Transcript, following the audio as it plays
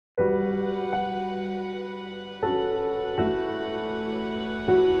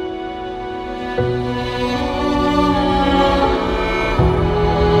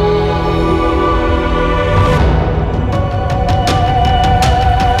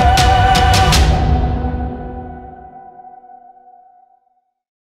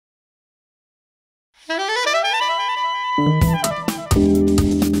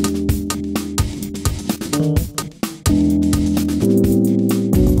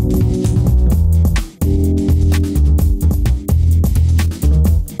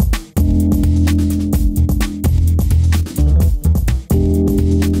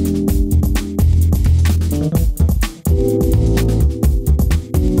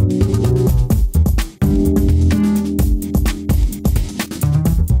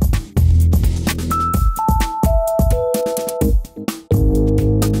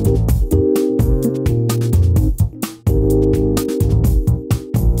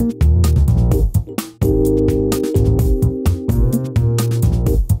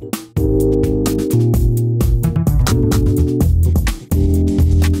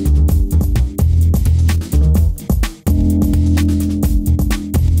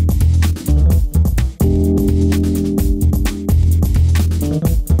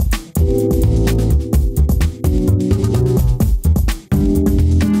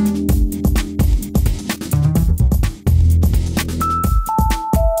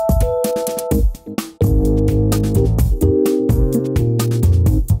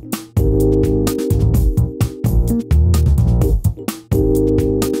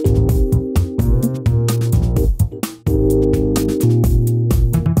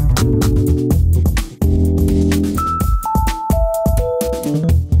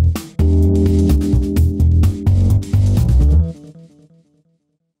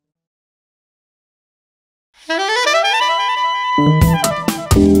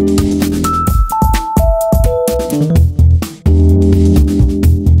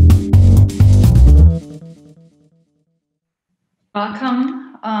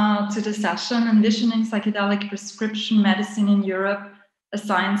Welcome to the session Envisioning Psychedelic Prescription Medicine in Europe, a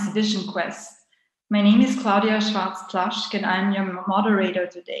Science Vision Quest. My name is Claudia Schwarz-Plaschk and I'm your moderator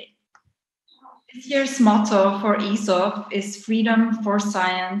today. This year's motto for ESOF is Freedom for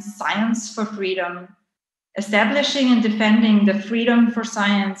Science, Science for Freedom. Establishing and defending the freedom for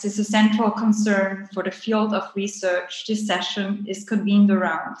science is a central concern for the field of research this session is convened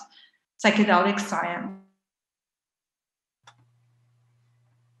around, psychedelic science.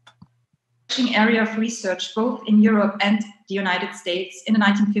 Area of research both in Europe and the United States in the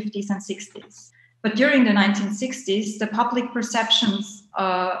 1950s and 60s. But during the 1960s, the public perceptions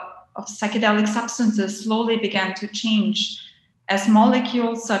of psychedelic substances slowly began to change as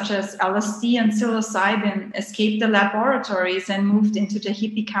molecules such as LSD and psilocybin escaped the laboratories and moved into the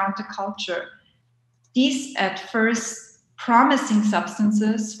hippie counterculture. These at first promising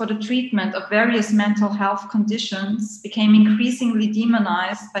substances for the treatment of various mental health conditions became increasingly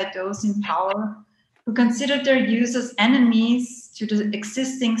demonized by those in power who considered their use as enemies to the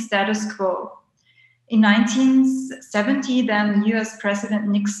existing status quo. In 1970, then US President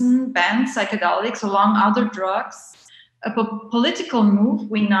Nixon banned psychedelics along other drugs, a political move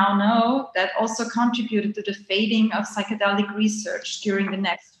we now know that also contributed to the fading of psychedelic research during the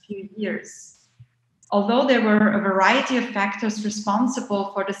next few years. Although there were a variety of factors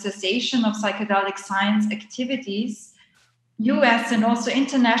responsible for the cessation of psychedelic science activities, US and also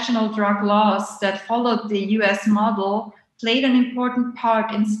international drug laws that followed the US model played an important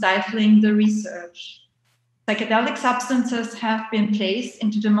part in stifling the research. Psychedelic substances have been placed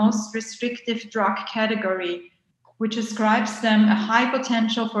into the most restrictive drug category, which ascribes them a high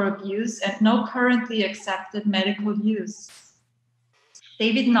potential for abuse and no currently accepted medical use.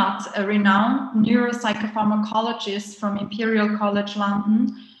 David Nutt, a renowned neuropsychopharmacologist from Imperial College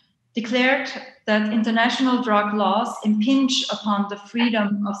London, declared that international drug laws impinge upon the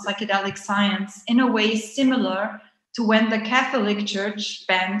freedom of psychedelic science in a way similar to when the Catholic Church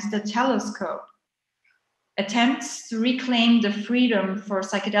banned the telescope. Attempts to reclaim the freedom for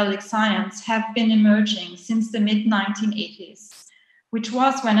psychedelic science have been emerging since the mid-1980s. Which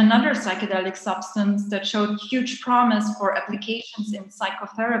was when another psychedelic substance that showed huge promise for applications in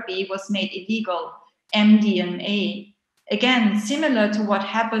psychotherapy was made illegal, MDMA. Again, similar to what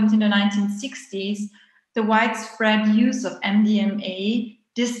happened in the 1960s, the widespread use of MDMA,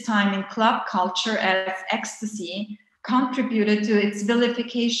 this time in club culture as ecstasy, contributed to its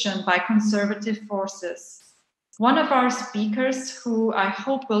vilification by conservative forces. One of our speakers, who I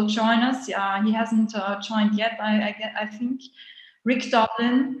hope will join us, he hasn't joined yet, I think, Rick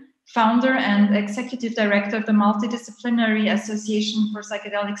Doblin, founder and executive director of the Multidisciplinary Association for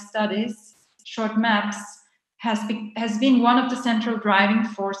Psychedelic Studies, short MAPS, has been one of the central driving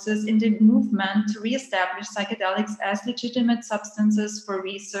forces in the movement to reestablish psychedelics as legitimate substances for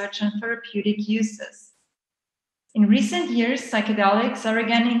research and therapeutic uses. In recent years, psychedelics are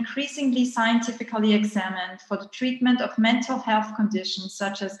again increasingly scientifically examined for the treatment of mental health conditions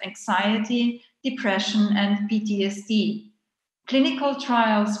such as anxiety, depression, and PTSD. Clinical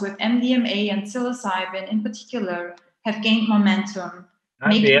trials with MDMA and psilocybin in particular have gained momentum,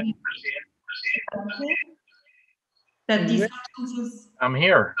 making that these substances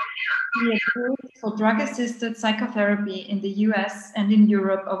be approved for drug-assisted psychotherapy in the US and in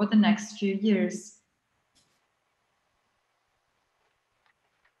Europe over the next few years.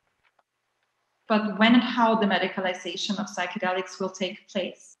 But when and how the medicalization of psychedelics will take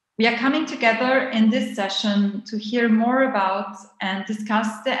place. We are coming together in this session to hear more about and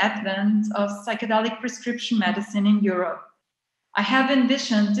discuss the advent of psychedelic prescription medicine in Europe. I have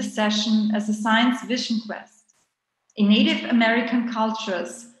envisioned this session as a science vision quest. In Native American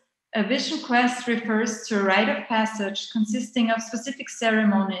cultures, a vision quest refers to a rite of passage consisting of specific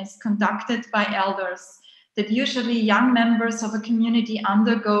ceremonies conducted by elders that usually young members of a community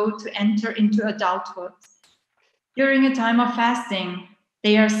undergo to enter into adulthood. During a time of fasting,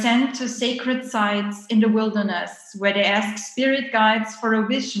 they are sent to sacred sites in the wilderness where they ask spirit guides for a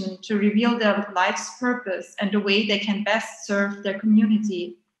vision to reveal their life's purpose and the way they can best serve their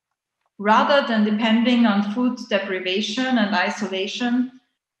community. Rather than depending on food deprivation and isolation,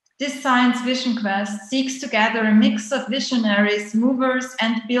 this science vision quest seeks to gather a mix of visionaries, movers,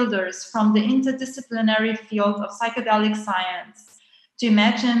 and builders from the interdisciplinary field of psychedelic science to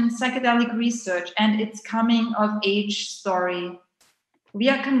imagine psychedelic research and its coming-of-age story. We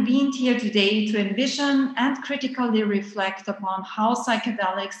are convened here today to envision and critically reflect upon how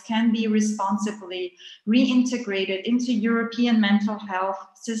psychedelics can be responsibly reintegrated into European mental health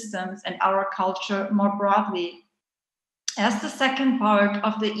systems and our culture more broadly. As the second part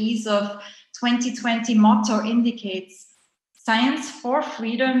of the ESOF 2020 motto indicates, Science for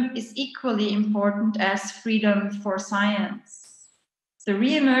freedom is equally important as freedom for science. The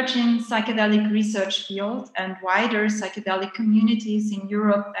re-emerging psychedelic research field and wider psychedelic communities in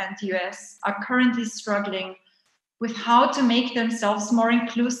Europe and the US are currently struggling with how to make themselves more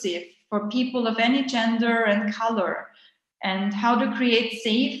inclusive for people of any gender and color, and how to create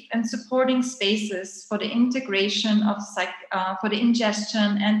safe and supporting spaces for the integration of for the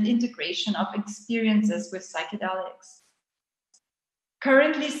ingestion and integration of experiences with psychedelics.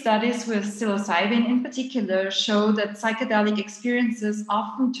 Currently, studies with psilocybin in particular show that psychedelic experiences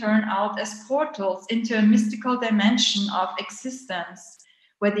often turn out as portals into a mystical dimension of existence,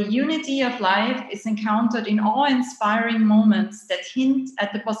 where the unity of life is encountered in awe-inspiring moments that hint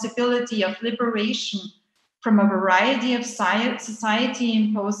at the possibility of liberation from a variety of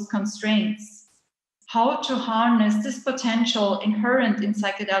society-imposed constraints. How to harness this potential inherent in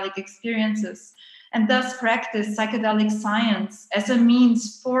psychedelic experiences and thus practice psychedelic science as a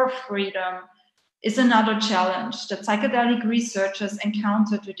means for freedom is another challenge that psychedelic researchers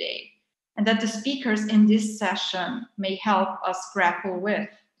encounter today, and that the speakers in this session may help us grapple with.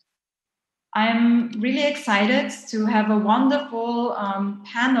 I'm really excited to have a wonderful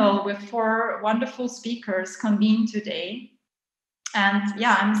panel with 4 wonderful speakers convene today. And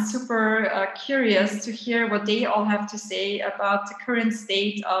yeah, I'm super curious to hear what they all have to say about the current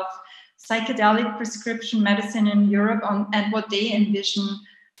state of psychedelic prescription medicine in Europe and what they envision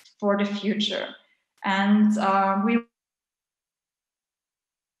for the future. And we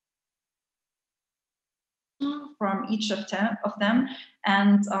from each of them.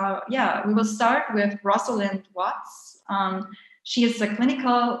 And yeah, we will start with Rosalind Watts. She is a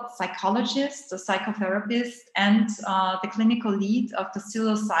clinical psychologist, a psychotherapist, and the clinical lead of the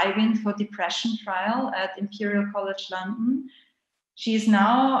psilocybin for depression trial at Imperial College London. She is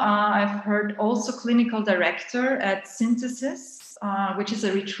now, I've heard, also clinical director at Synthesis, which is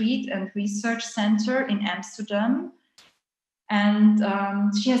a retreat and research center in Amsterdam. And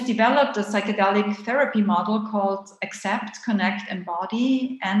she has developed a psychedelic therapy model called Accept, Connect,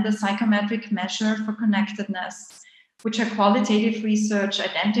 Embody, and the psychometric measure for connectedness, which her qualitative research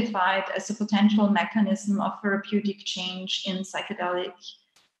identified as a potential mechanism of therapeutic change in psychedelic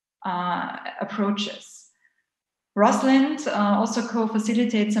approaches. Rosalind also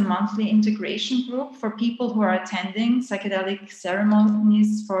co-facilitates a monthly integration group for people who are attending psychedelic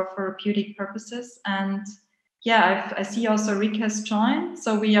ceremonies for therapeutic purposes. And yeah, I see also Rick has joined,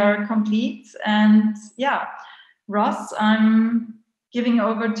 so we are complete. And yeah, Ross, I'm giving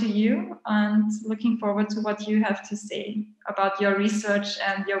over to you and looking forward to what you have to say about your research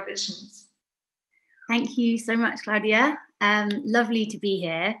and your visions. Thank you so much, Claudia. Lovely to be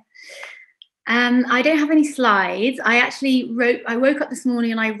here. I don't have any slides. I woke up this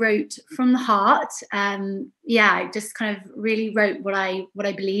morning and I wrote from the heart. I just kind of really wrote what I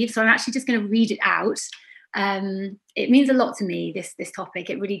believe. So I'm actually just going to read it out. It means a lot to me, this topic.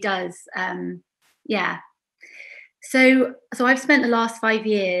 It really does. So I've spent the last 5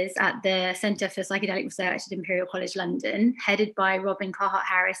 years at the Centre for Psychedelic Research at Imperial College London, headed by Robin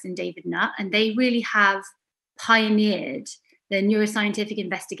Carhart-Harris and David Nutt, and they really have pioneered the neuroscientific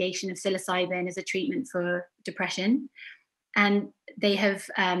investigation of psilocybin as a treatment for depression. And they have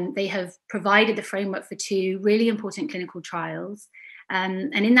provided the framework for 2 really important clinical trials.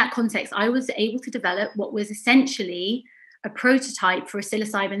 And in that context, I was able to develop what was essentially a prototype for a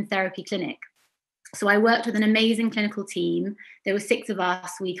psilocybin therapy clinic. So I worked with an amazing clinical team. There were 6 of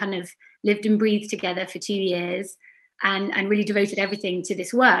us. We kind of lived and breathed together for 2 years and really devoted everything to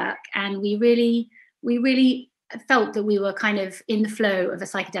this work. And we really felt that we were kind of in the flow of a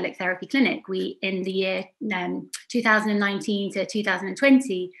psychedelic therapy clinic. We, in the year 2019 to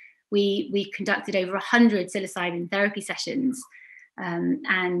 2020, we conducted over 100 psilocybin therapy sessions.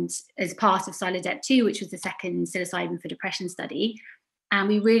 And as part of Psychedelic 2, which was the second psilocybin for depression study. And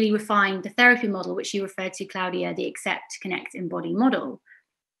we really refined the therapy model, which you referred to, Claudia, the Accept, Connect, Embody model.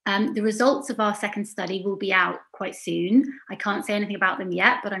 The results of our second study will be out quite soon. I can't say anything about them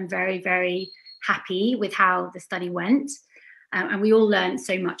yet, but I'm very, very happy with how the study went. And we all learned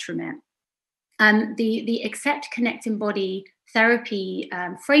so much from it. The Accept, Connect, Embody therapy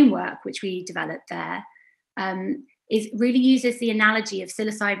framework, which we developed there, really uses the analogy of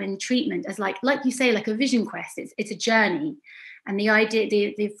psilocybin treatment as like you say, like a vision quest. It's a journey. And the idea,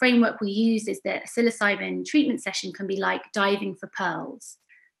 the framework we use is that a psilocybin treatment session can be like diving for pearls.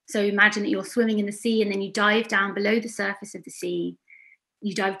 So imagine that you're swimming in the sea and then you dive down below the surface of the sea.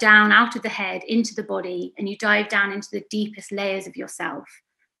 You dive down out of the head into the body, and you dive down into the deepest layers of yourself.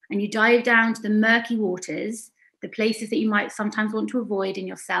 And you dive down to the murky waters, the places that you might sometimes want to avoid in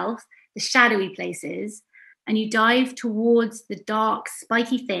yourself, the shadowy places. and you dive towards the dark,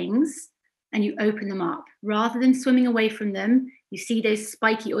 spiky things and you open them up. Rather than swimming away from them, you see those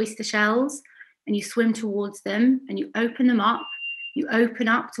spiky oyster shells and you swim towards them and you open them up. You open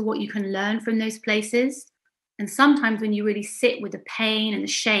up to what you can learn from those places. And sometimes when you really sit with the pain and the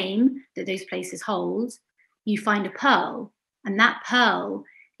shame that those places hold, you find a pearl. And that pearl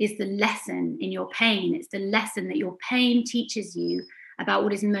is the lesson in your pain. It's the lesson that your pain teaches you about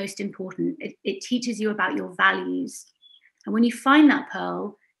what is most important. It teaches you about your values. And when you find that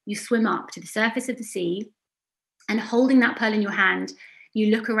pearl, you swim up to the surface of the sea, and holding that pearl in your hand,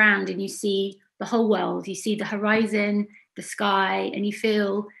 you look around and you see the whole world. You see the horizon, the sky, and you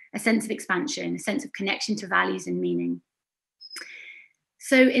feel a sense of expansion, a sense of connection to values and meaning.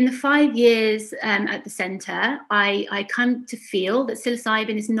 So in the 5 years at the centre, I come to feel that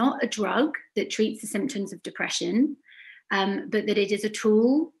psilocybin is not a drug that treats the symptoms of depression, but that it is a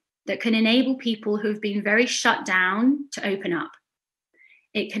tool that can enable people who have been very shut down to open up.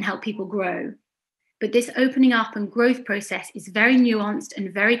 It can help people grow. But this opening up and growth process is very nuanced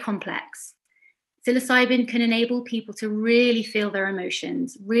and very complex. Psilocybin can enable people to really feel their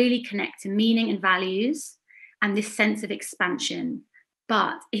emotions, really connect to meaning and values, and this sense of expansion.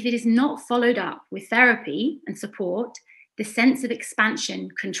 But if it is not followed up with therapy and support, the sense of expansion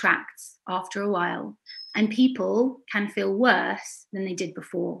contracts after a while, and people can feel worse than they did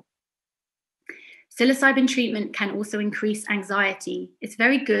before. Psilocybin treatment can also increase anxiety. It's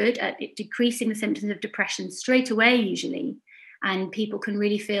very good at decreasing the symptoms of depression straight away, usually, and people can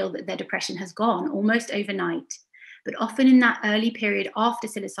really feel that their depression has gone almost overnight. But often in that early period after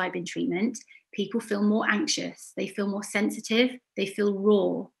psilocybin treatment, people feel more anxious, they feel more sensitive, they feel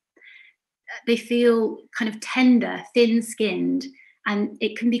raw, they feel kind of tender, thin-skinned, and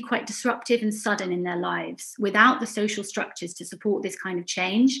it can be quite disruptive and sudden in their lives. Without the social structures to support this kind of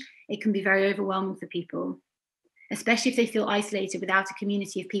change, it can be very overwhelming for people, especially if they feel isolated without a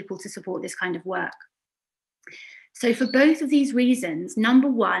community of people to support this kind of work. So for both of these reasons, number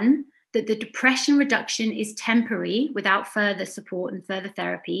one, that the depression reduction is temporary without further support and further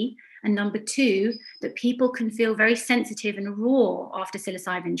therapy. And number two, that people can feel very sensitive and raw after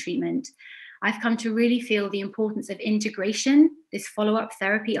psilocybin treatment. I've come to really feel the importance of integration, this follow-up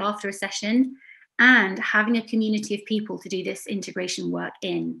therapy after a session, and having a community of people to do this integration work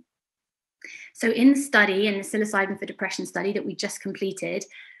in. So in the study, in the psilocybin for depression study that we just completed,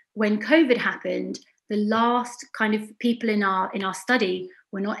 when COVID happened, the last kind of people in our study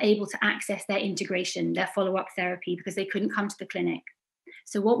were not able to access their integration, their follow-up therapy, because they couldn't come to the clinic.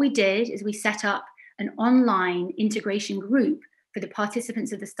 So what we did is we set up an online integration group for the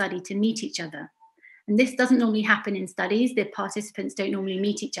participants of the study to meet each other. And this doesn't normally happen in studies. The participants don't normally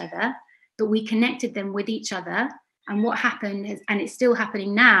meet each other, but we connected them with each other. And what happened is, and it's still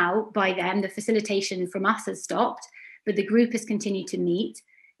happening now by them, the facilitation from us has stopped, but the group has continued to meet,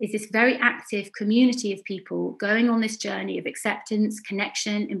 is this very active community of people going on this journey of acceptance,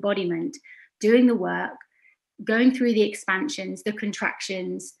 connection, embodiment, doing the work, going through the expansions, the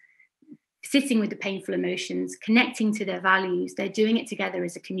contractions, sitting with the painful emotions, connecting to their values. They're doing it together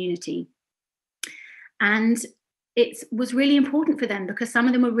as a community. And it was really important for them because some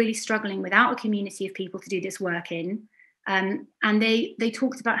of them were really struggling without a community of people to do this work in. And they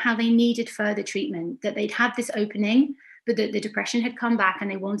talked about how they needed further treatment, that they'd had this opening, but that the depression had come back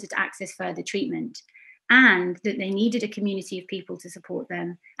and they wanted to access further treatment, and that they needed a community of people to support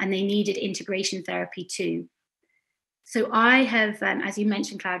them, and they needed integration therapy too. So I have, as you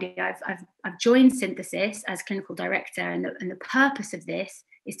mentioned, Claudia, I've joined Synthesis as clinical director, and the purpose of this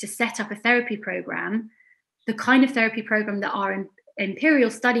is to set up a therapy program, the kind of therapy program that our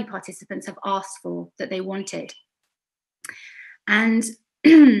Imperial study participants have asked for, that they wanted. And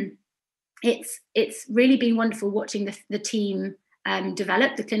it's really been wonderful watching the team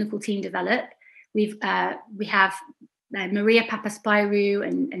develop, the clinical team develop. We have Maria Papaspyrou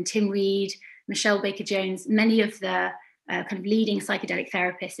and Tim Reed, Michelle Baker-Jones, many of the kind of leading psychedelic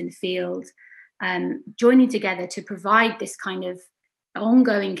therapists in the field, joining together to provide this kind of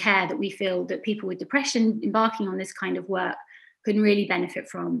ongoing care that we feel that people with depression embarking on this kind of work can really benefit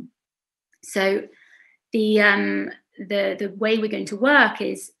from. So the way we're going to work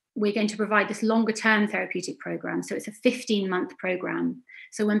is we're going to provide this longer term therapeutic program. So it's a 15-month program.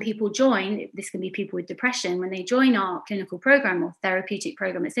 So when people join, this can be people with depression, when they join our clinical program or therapeutic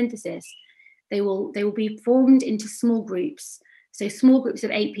program at Synthesis, they will be formed into small groups. So small groups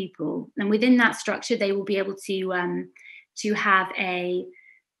of 8 people. And within that structure, they will be able to have a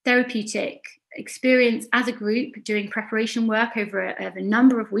therapeutic experience as a group doing preparation work over a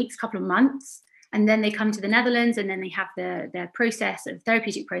number of weeks, couple of months. And then they come to the Netherlands, and then they have their process of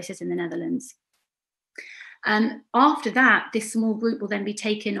therapeutic process in the Netherlands. After that, this small group will then be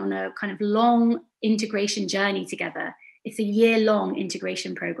taken on a kind of long integration journey together. It's a year-long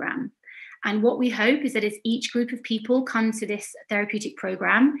integration program. And what we hope is that as each group of people come to this therapeutic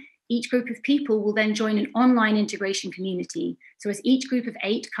program, each group of people will then join an online integration community. So as each group of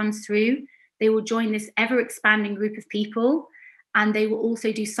 8 comes through, they will join this ever-expanding group of people, and they will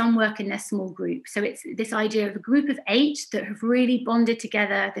also do some work in their small group. So it's this idea of a group of 8 that have really bonded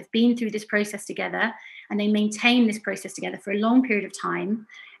together, they've been through this process together, and they maintain this process together for a long period of time.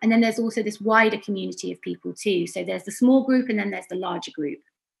 And then there's also this wider community of people too. So there's the small group, and then there's the larger group.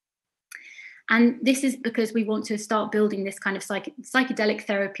 And this is because we want to start building this kind of psychedelic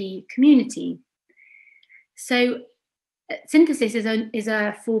therapy community. So Synthesis is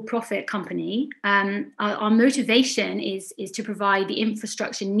a for-profit company. Our motivation is to provide the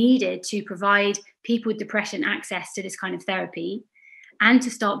infrastructure needed to provide people with depression access to this kind of therapy and to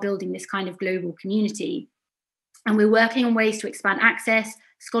start building this kind of global community. And we're working on ways to expand access,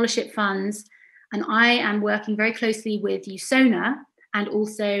 scholarship funds, and I am working very closely with USONA and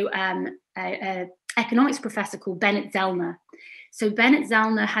also an economics professor called Bennett Zellner. So Bennett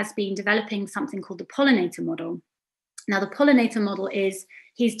Zellner has been developing something called the pollinator model. Now, the pollinator model is,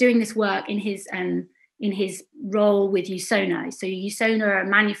 he's doing this work in his role with USONA. So USONA are a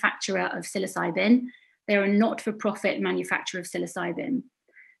manufacturer of psilocybin. They're a not-for-profit manufacturer of psilocybin.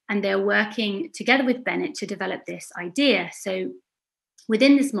 And they're working together with Bennett to develop this idea. So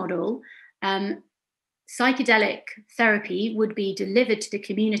within this model, psychedelic therapy would be delivered to the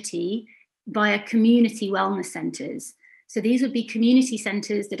community via community wellness centers. So these would be community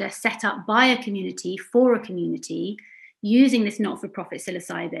centers that are set up by a community for a community using this not-for-profit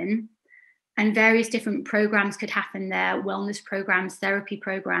psilocybin, and various different programs could happen there, wellness programs, therapy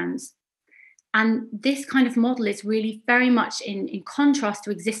programs. And this kind of model is really very much in contrast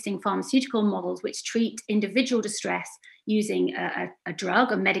to existing pharmaceutical models, which treat individual distress using a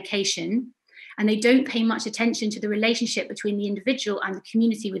drug, a medication, and they don't pay much attention to the relationship between the individual and the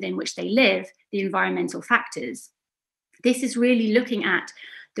community within which they live, the environmental factors. This is really looking at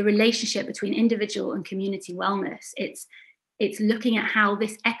the relationship between individual and community wellness. It's looking at how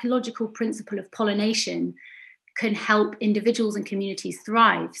this ecological principle of pollination can help individuals and communities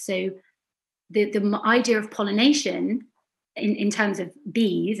thrive. So the idea of pollination in terms of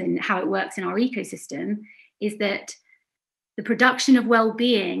bees and how it works in our ecosystem is that the production of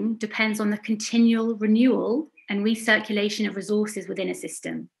well-being depends on the continual renewal and recirculation of resources within a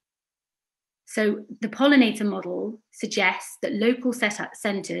system. So the pollinator model suggests that local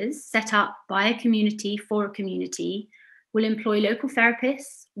centers set up by a community for a community will employ local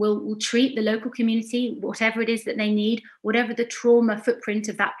therapists, will treat the local community, whatever it is that they need, whatever the trauma footprint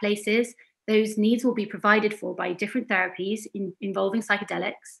of that place is, those needs will be provided for by different therapies involving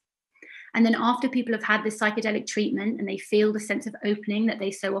psychedelics. And then after people have had this psychedelic treatment and they feel the sense of opening that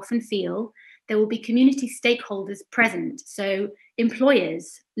they so often feel, there will be community stakeholders present. So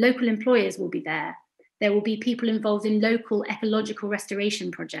employers, local employers will be there. There will be people involved in local ecological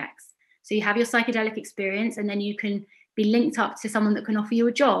restoration projects. So you have your psychedelic experience, and then you can be linked up to someone that can offer you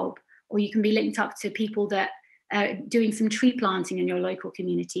a job, or you can be linked up to people that are doing some tree planting in your local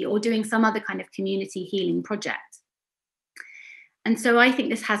community or doing some other kind of community healing project. And so I think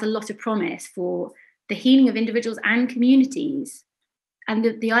this has a lot of promise for the healing of individuals and communities.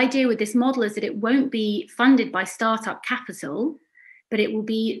 And the idea with this model is that it won't be funded by startup capital, but it will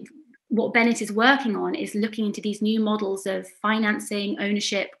be, what Bennett is working on is looking into these new models of financing,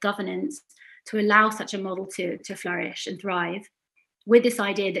 ownership, governance to allow such a model to flourish and thrive, with this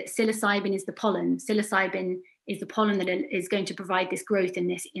idea that psilocybin is the pollen. Psilocybin is the pollen that is going to provide this growth in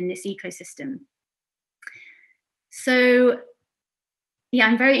this ecosystem. So yeah,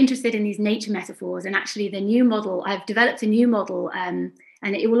 I'm very interested in these nature metaphors, and actually the new model, I've developed a new model, and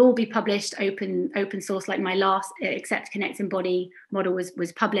it will all be published open source, like my last Accept, Connect, Embody model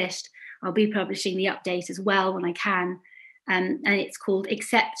was published. I'll be publishing the update as well when I can. And it's called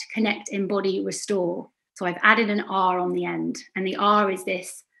Accept, Connect, Embody, Restore. So I've added an R on the end, and the R is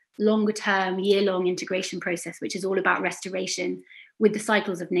this longer term, year-long integration process, which is all about restoration with the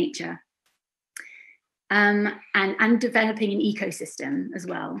cycles of nature. And developing an ecosystem as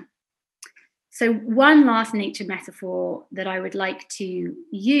well. So one last nature metaphor that I would like to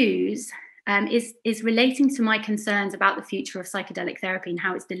use is relating to my concerns about the future of psychedelic therapy and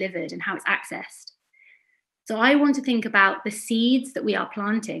how it's delivered and how it's accessed. So I want to think about the seeds that we are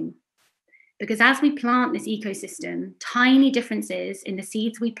planting, because as we plant this ecosystem, tiny differences in the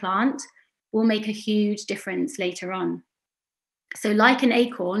seeds we plant will make a huge difference later on. So like an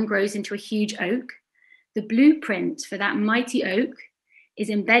acorn grows into a huge oak, the blueprint for that mighty oak is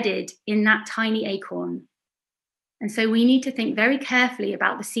embedded in that tiny acorn. And so we need to think very carefully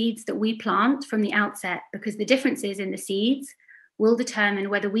about the seeds that we plant from the outset, because the differences in the seeds will determine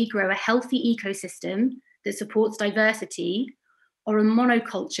whether we grow a healthy ecosystem that supports diversity, or a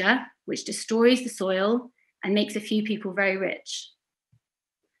monoculture which destroys the soil and makes a few people very rich.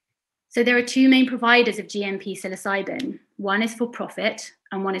 So there are two main providers of GMP psilocybin. One is for profit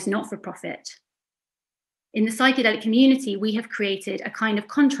and one is not for profit. In the psychedelic community, we have created a kind of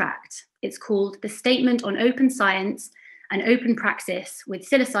contract. It's called the Statement on Open Science and Open Praxis with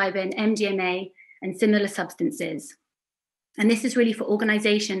Psilocybin, MDMA, and similar substances. And this is really for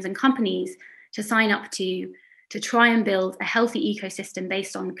organizations and companies to sign up to try and build a healthy ecosystem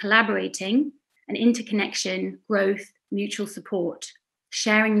based on collaborating and interconnection, growth, mutual support,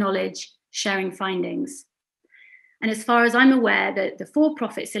 sharing knowledge, sharing findings. And as far as I'm aware, the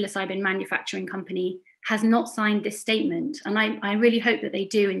for-profit psilocybin manufacturing company has not signed this statement. And I really hope that they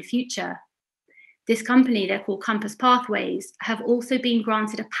do in future. This company, they're called Compass Pathways, have also been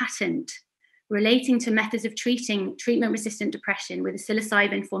granted a patent relating to methods of treating treatment-resistant depression with a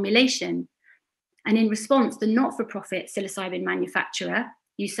psilocybin formulation. And in response, the not-for-profit psilocybin manufacturer,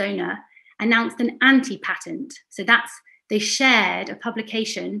 Usona, announced an anti-patent. So they shared a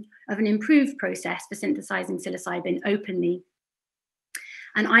publication of an improved process for synthesizing psilocybin openly.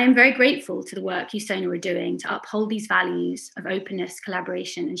 And I am very grateful to the work Usona are doing to uphold these values of openness,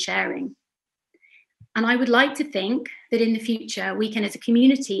 collaboration, and sharing. And I would like to think that in the future, we can, as a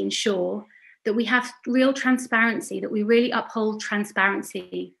community, ensure that we have real transparency, that we really uphold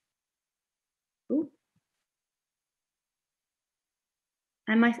transparency. Ooh.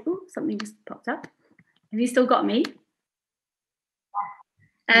 Something just popped up. Have you still got me?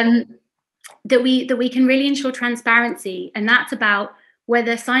 That we can really ensure transparency, and that's about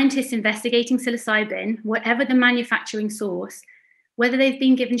whether scientists investigating psilocybin, whatever the manufacturing source, whether they've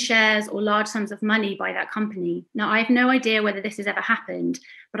been given shares or large sums of money by that company. Now, I have no idea whether this has ever happened,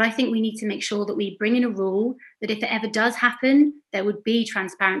 but I think we need to make sure that we bring in a rule that if it ever does happen, there would be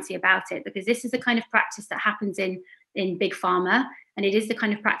transparency about it, because this is the kind of practice that happens in big pharma, and it is the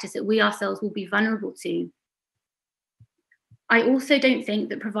kind of practice that we ourselves will be vulnerable to. I also don't think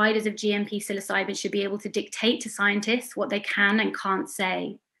that providers of GMP psilocybin should be able to dictate to scientists what they can and can't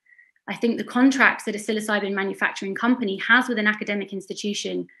say. I think the contracts that a psilocybin manufacturing company has with an academic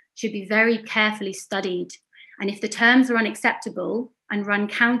institution should be very carefully studied. And if the terms are unacceptable and run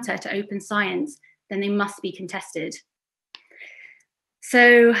counter to open science, then they must be contested.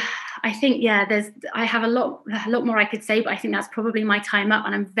 So I think, I have a lot more I could say, but I think that's probably my time up.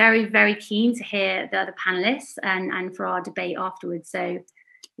 And I'm very, very keen to hear the other panelists and for our debate afterwards. So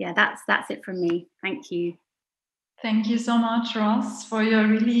yeah, that's it from me. Thank you. Thank you so much, Ross, for your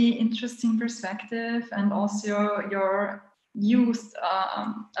really interesting perspective and also your use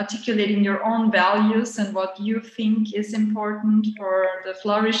articulating your own values and what you think is important for the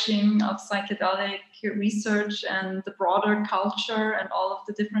flourishing of psychedelic research and the broader culture and all of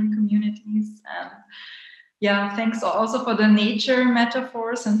the different communities. And yeah, thanks also for the nature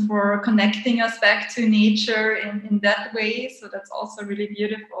metaphors and for connecting us back to nature in that way. So that's also really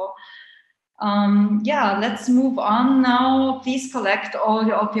beautiful. Let's move on now. Please collect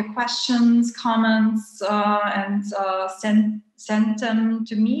all of your questions, comments, and send them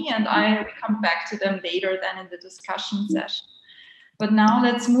to me, and I will come back to them later then in the discussion session. But now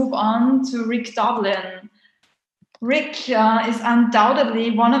let's move on to Rick Doblin. Rick is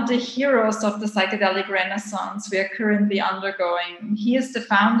undoubtedly one of the heroes of the psychedelic renaissance we are currently undergoing. He is the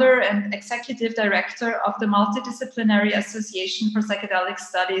founder and executive director of the Multidisciplinary Association for Psychedelic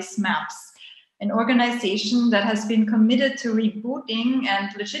Studies, MAPS, an organization that has been committed to rebooting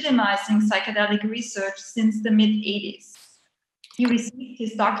and legitimizing psychedelic research since the mid-80s. He received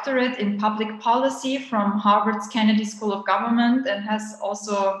his doctorate in public policy from Harvard's Kennedy School of Government and has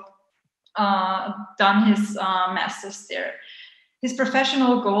also done his master's there. His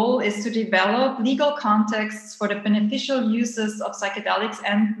professional goal is to develop legal contexts for the beneficial uses of psychedelics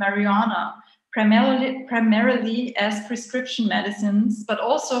and marijuana, primarily as prescription medicines, but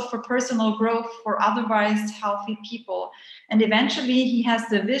also for personal growth for otherwise healthy people. And eventually he has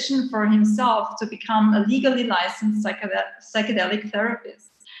the vision for himself to become a legally licensed psychedelic therapist.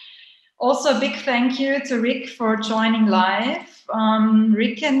 Also, a big thank you to Rick for joining live.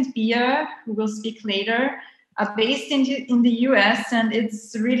 Rick and Bia, who will speak later, are based in the US, and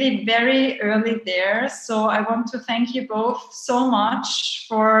it's really very early there. So I want to thank you both so much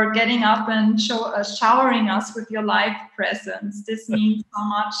for getting up and showering us with your live presence. This means so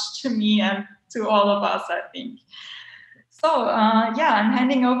much to me and to all of us, I think. So I'm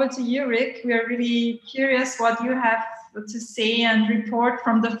handing over to you, Rick. We are really curious what you have to say and report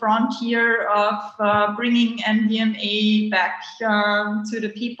from the frontier of bringing MDMA back to the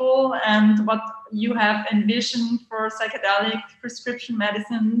people, and what you have envisioned for psychedelic prescription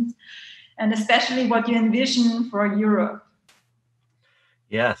medicines, and especially what you envision for Europe.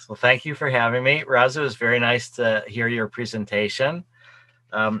 Yes, well, thank you for having me. Rosa, it was very nice to hear your presentation.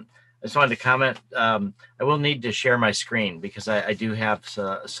 I just wanted to comment, I will need to share my screen because I do have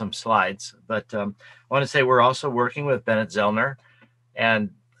some slides, but I want to say we're also working with Bennett Zellner,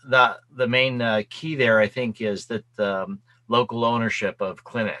 and the main key there, I think, is that local ownership of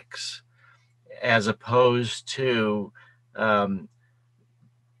clinics, as opposed to a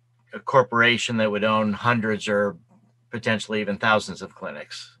corporation that would own hundreds or potentially even thousands of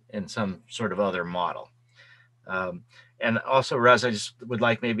clinics in some sort of other model. And also, Rez, I just would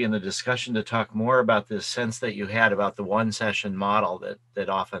like maybe in the discussion to talk more about this sense that you had about the one session model that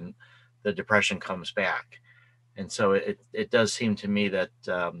often the depression comes back. And so it does seem to me that,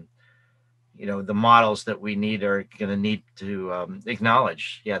 you know, the models that we need are going to need to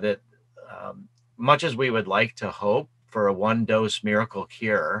acknowledge, that much as we would like to hope for a one dose miracle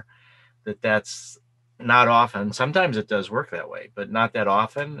cure, that's not often. Sometimes it does work that way, but not that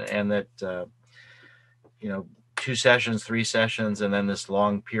often. And that, you know, 2 sessions, 3 sessions, and then this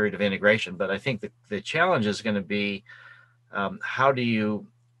long period of integration. But I think the challenge is going to be, how do you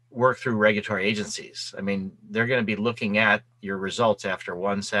work through regulatory agencies? I mean, they're going to be looking at your results after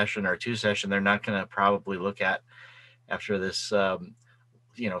 1 session or 2 sessions. They're not going to probably look at after this,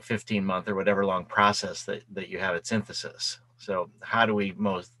 15-month or whatever long process that you have at synthesis. So how do we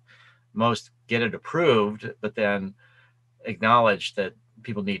most get it approved, but then acknowledge that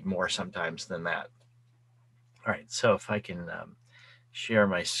people need more sometimes than that? All right, so if I can share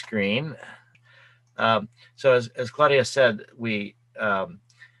my screen. So as Claudia said, we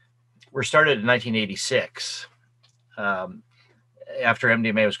were started in 1986 after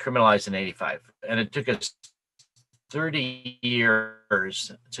MDMA was criminalized in 85. And it took us 30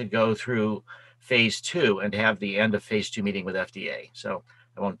 years to go through phase 2 and to have the end of phase 2 meeting with FDA. So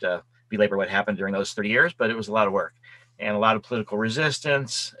I won't belabor what happened during those 30 years, but it was a lot of work and a lot of political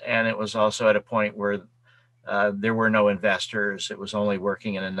resistance. And it was also at a point where there were no investors. It was only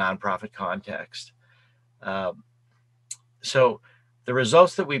working in a nonprofit context. So the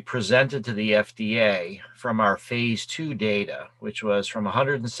results that we presented to the FDA from our phase 2 data, which was from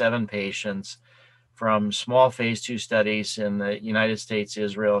 107 patients from small phase 2 studies in the United States,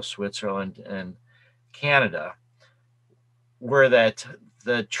 Israel, Switzerland, and Canada, were that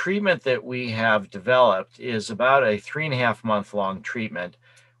the treatment that we have developed is about a 3.5 month long treatment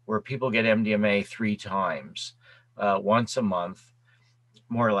where people get MDMA 3 times, once a month,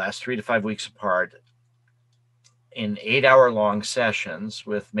 more or less, 3 to 5 weeks apart, in 8-hour-long sessions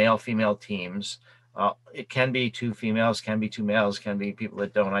with male-female teams. It can be 2 females, can be 2 males, can be people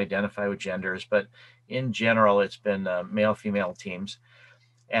that don't identify with genders, but in general, it's been male-female teams.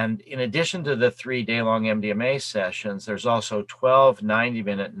 And in addition to the 3 day-long MDMA sessions, there's also 12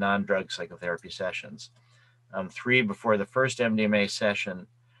 90-minute non-drug psychotherapy sessions, 3 before the first MDMA session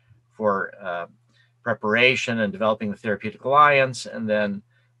for preparation and developing the therapeutic alliance, and then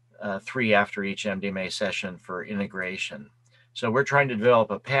 3 after each MDMA session for integration. So we're trying to develop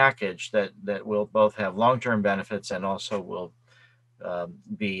a package that will both have long-term benefits and also will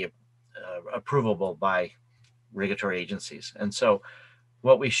be approvable by regulatory agencies. And so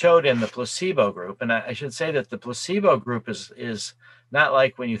what we showed in the placebo group, and I should say that the placebo group is not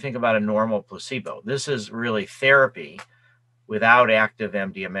like when you think about a normal placebo. This is really therapy without active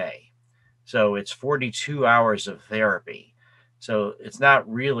MDMA. So it's 42 hours of therapy. So it's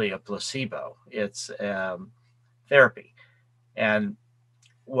not really a placebo, it's therapy. And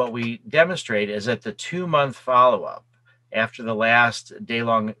what we demonstrate is that the 2-month follow-up after the last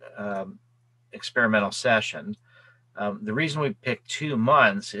day-long experimental session, the reason we picked 2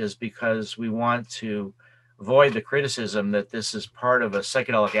 months is because we want to avoid the criticism that this is part of a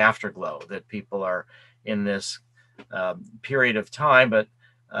psychedelic afterglow, that people are in this period of time, but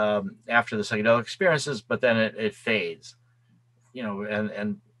after the psychedelic experiences, but then it fades.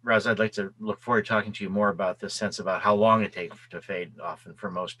 And Raz, I'd like to look forward to talking to you more about this sense about how long it takes to fade often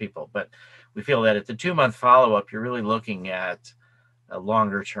for most people. But we feel that at the 2-month follow-up, you're really looking at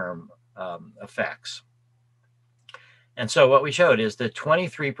longer term effects. And so what we showed is that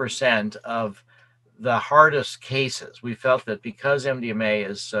 23% of the hardest cases, we felt that because MDMA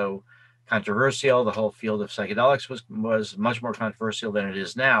is so controversial, the whole field of psychedelics was much more controversial than it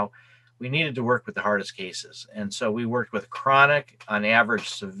is now, we needed to work with the hardest cases. And so we worked with chronic, on average,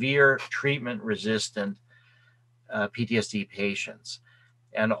 severe treatment-resistant PTSD patients.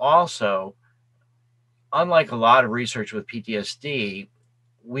 And also unlike a lot of research with PTSD,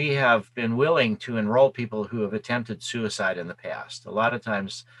 we have been willing to enroll people who have attempted suicide in the past. A lot of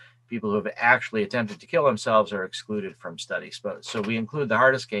times, people who have actually attempted to kill themselves are excluded from studies. But so we include the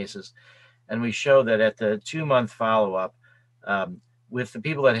hardest cases, and we show that at the 2-month follow-up, with the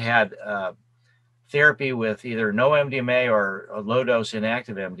people that had therapy with either no MDMA or a low-dose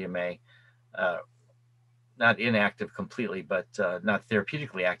inactive MDMA, not inactive completely, but not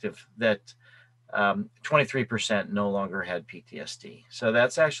therapeutically active, that 23% no longer had PTSD. So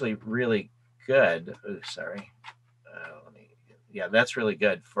that's actually really good. Oh, sorry. That's really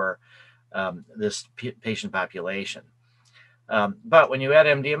good for this patient population. But when you add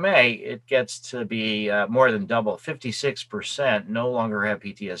MDMA, it gets to be more than double. 56% no longer have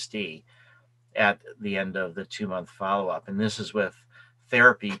PTSD at the end of the 2-month follow-up. And this is with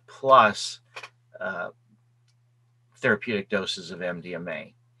therapy plus therapeutic doses of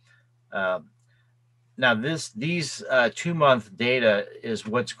MDMA. Now, these 2-month data is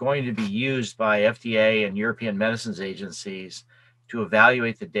what's going to be used by FDA and European medicines agencies to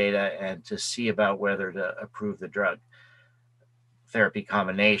evaluate the data and to see about whether to approve the drug therapy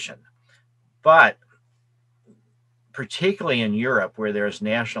combination. But particularly in Europe, where there's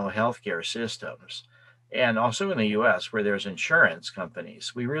national healthcare systems, and also in the US, where there's insurance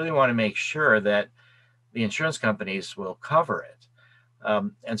companies, we really want to make sure that the insurance companies will cover it.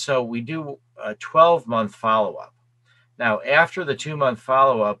 And so we do a 12-month follow-up. Now, after the 2-month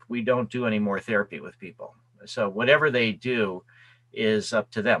follow-up, we don't do any more therapy with people. So whatever they do is up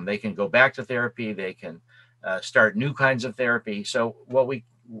to them. They can go back to therapy. They can start new kinds of therapy. So what we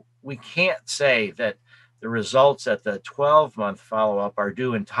can't say that the results at the 12-month follow-up are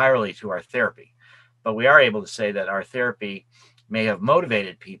due entirely to our therapy, but we are able to say that our therapy may have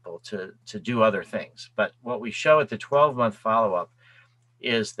motivated people to do other things. But what we show at the 12-month follow-up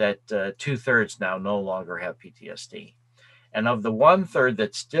is that 2/3 now no longer have PTSD. And of the 1/3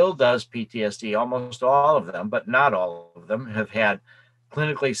 that still does PTSD, almost all of them, but not all of them, have had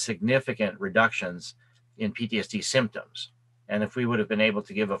clinically significant reductions in PTSD symptoms. And if we would have been able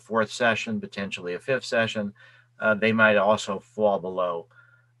to give a 4th session, potentially a 5th session, they might also fall below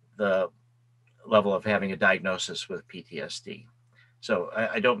the level of having a diagnosis with PTSD. So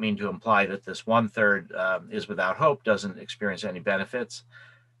I don't mean to imply that this 1/3 is without hope, doesn't experience any benefits.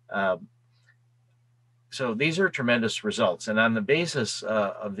 So these are tremendous results. And on the basis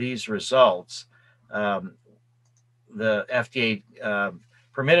of these results, the FDA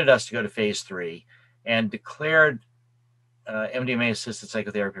permitted us to go to phase 3 and declared MDMA-assisted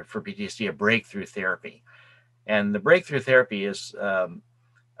psychotherapy for PTSD a breakthrough therapy. And the breakthrough therapy is a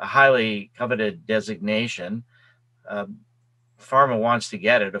highly coveted designation. Pharma wants to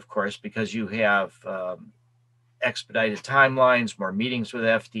get it, of course, because you have expedited timelines, more meetings with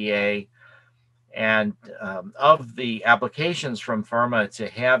FDA. And of the applications from pharma to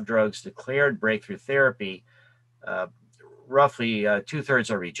have drugs declared breakthrough therapy, roughly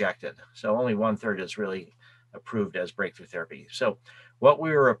 2/3 are rejected. So only 1/3 is really approved as breakthrough therapy. So what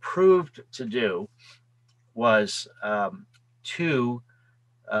we were approved to do was 2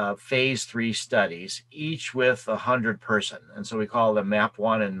 phase 3 studies, each with 100 person. And so we call them MAP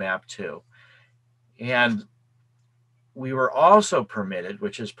 1 and MAP 2. And we were also permitted,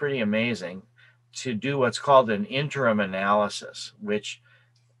 which is pretty amazing, to do what's called an interim analysis, which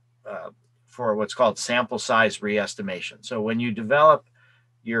for what's called sample size re-estimation. So when you develop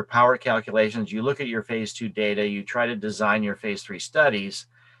your power calculations, you look at your phase 2 data, you try to design your phase 3 studies,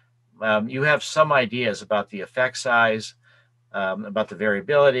 you have some ideas about the effect size, about the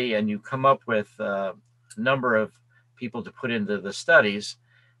variability, and you come up with a number of people to put into the studies.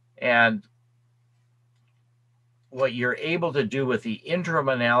 And what you're able to do with the interim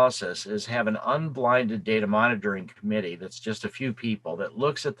analysis is have an unblinded data monitoring committee that's just a few people that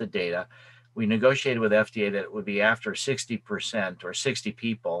looks at the data. We negotiated with FDA that it would be after 60% or 60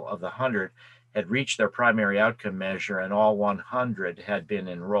 people of the 100 had reached their primary outcome measure and all 100 had been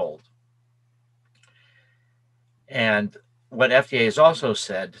enrolled. And what FDA has also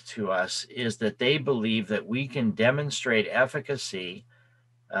said to us is that they believe that we can demonstrate efficacy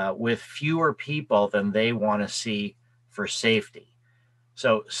with fewer people than they want to see for safety.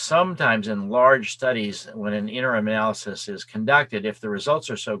 So sometimes in large studies, when an interim analysis is conducted, if the results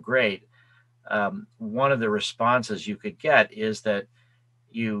are so great, one of the responses you could get is that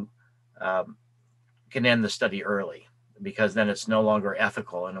you can end the study early, because then it's no longer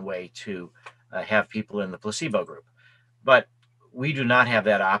ethical in a way to have people in the placebo group. But we do not have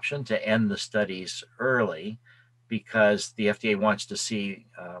that option to end the studies early, because the FDA wants to see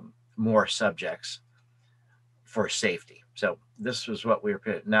more subjects for safety. So this was what we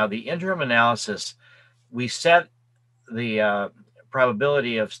were. Now, the interim analysis we set the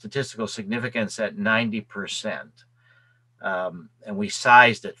probability of statistical significance at 90%. And we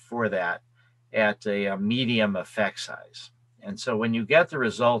sized it for that at a medium effect size. And so when you get the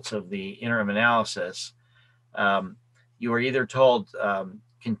results of the interim analysis, you are either told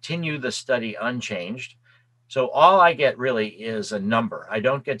continue the study unchanged. So all I get really is a number. I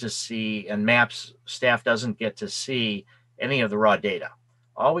don't get to see, and MAPS staff doesn't get to see any of the raw data.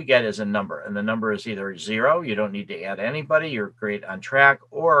 All we get is a number, and the number is either 0, you don't need to add anybody, you're great on track,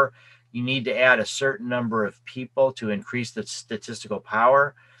 or you need to add a certain number of people to increase the statistical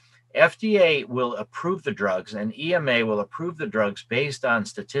power. FDA will approve the drugs, and EMA will approve the drugs based on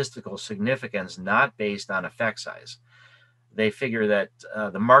statistical significance, not based on effect size. They figure that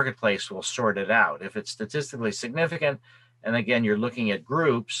the marketplace will sort it out. If it's statistically significant, and again, you're looking at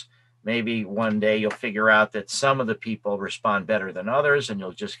groups, maybe one day you'll figure out that some of the people respond better than others, and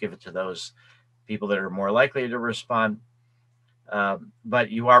you'll just give it to those people that are more likely to respond. But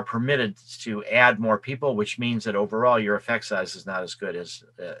you are permitted to add more people, which means that overall your effect size is not as good as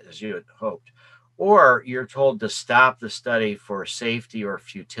you had hoped. Or you're told to stop the study for safety or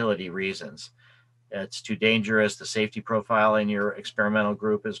futility reasons. It's too dangerous. The safety profile in your experimental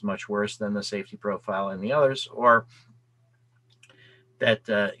group is much worse than the safety profile in the others, or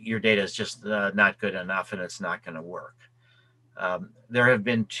that your data is just not good enough and it's not going to work. There have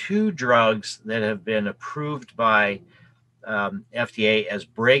been 2 drugs that have been approved by FDA as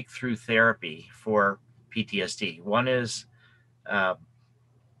breakthrough therapy for PTSD. One is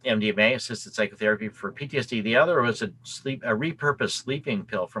MDMA, assisted psychotherapy for PTSD. The other was a repurposed sleeping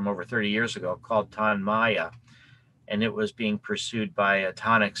pill from over 30 years ago called Tonmya, and it was being pursued by a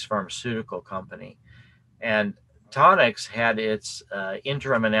Tonix pharmaceutical company. And Tonix had its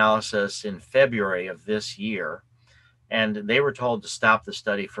interim analysis in February of this year, and they were told to stop the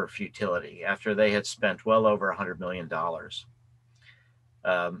study for futility after they had spent well over $100 million.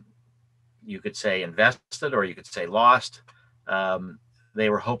 You could say invested, or you could say lost. They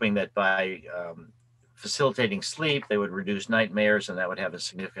were hoping that by facilitating sleep, they would reduce nightmares, and that would have a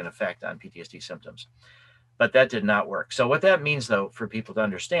significant effect on PTSD symptoms. But that did not work. So what that means, though, for people to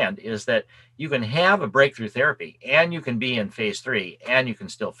understand is that you can have a breakthrough therapy, and you can be in phase 3, and you can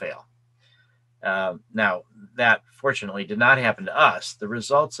still fail. Now, that fortunately did not happen to us. The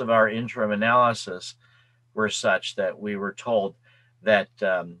results of our interim analysis were such that we were told that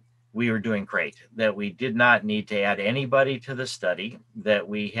we were doing great, that we did not need to add anybody to the study, that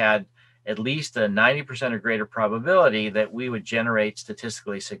we had at least a 90% or greater probability that we would generate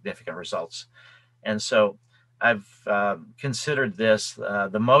statistically significant results. And so I've considered this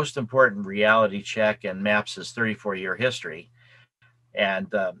the most important reality check in MAPS's 34-year history.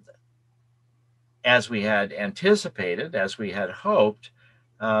 And as we had anticipated, as we had hoped,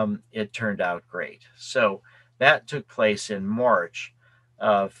 it turned out great. So that took place in March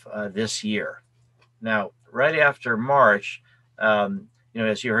of this year. Now, right after March,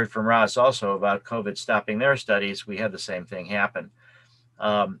 as you heard from Ross also about COVID stopping their studies, we had the same thing happen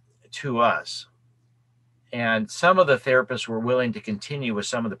to us. And some of the therapists were willing to continue with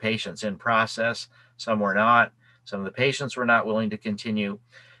some of the patients in process. Some were not. Some of the patients were not willing to continue.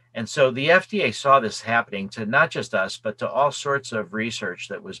 And so the FDA saw this happening to not just us, but to all sorts of research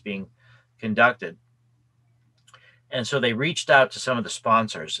that was being conducted. And so they reached out to some of the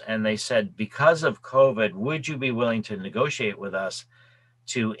sponsors and they said, because of COVID, would you be willing to negotiate with us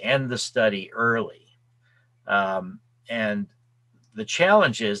to end the study early? And the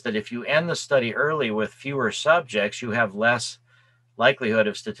challenge is that if you end the study early with fewer subjects, you have less likelihood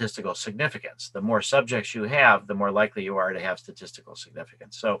of statistical significance. The more subjects you have, the more likely you are to have statistical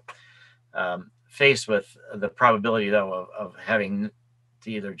significance. So faced with the probability, though, of having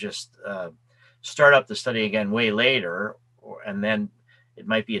to either just start up the study again way later, and then it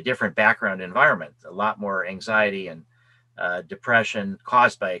might be a different background environment, a lot more anxiety and depression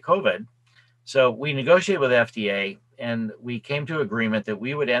caused by COVID. So we negotiated with FDA, and we came to agreement that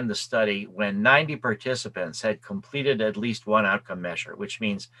we would end the study when 90 participants had completed at least one outcome measure, which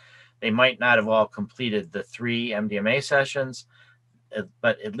means they might not have all completed the 3 MDMA sessions,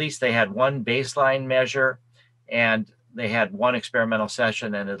 but at least they had one baseline measure, and they had one experimental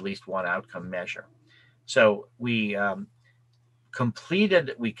session and at least one outcome measure. So we came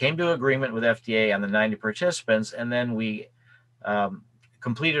to agreement with FDA on the 90 participants, and then we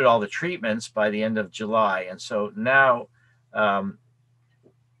completed all the treatments by the end of July. And so now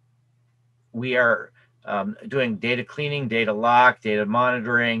we are doing data cleaning, data lock, data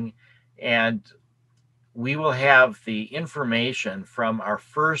monitoring, and we will have the information from our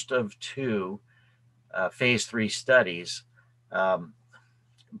first of 2 phase 3 studies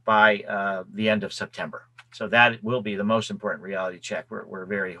by the end of September. So that will be the most important reality check. We're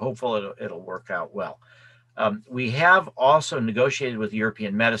very hopeful it'll work out well. We have also negotiated with the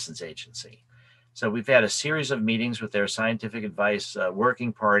European Medicines Agency. So we've had a series of meetings with their scientific advice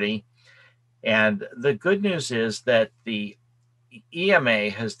working party. And the good news is that the EMA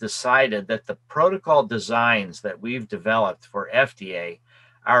has decided that the protocol designs that we've developed for FDA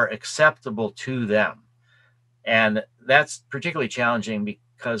are acceptable to them. And that's particularly challenging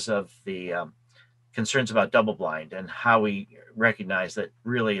because of the concerns about double blind and how we recognize that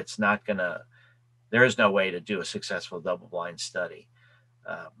really it's not going to, there is no way to do a successful double blind study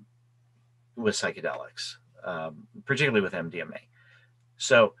with psychedelics, particularly with MDMA.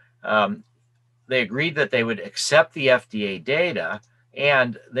 So they agreed that they would accept the FDA data,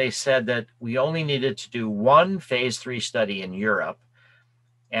 and they said that we only needed to do one phase 3 study in Europe,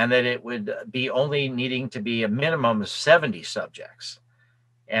 and that it would be only needing to be a minimum of 70 subjects.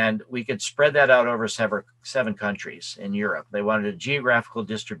 And we could spread that out over seven countries in Europe. They wanted a geographical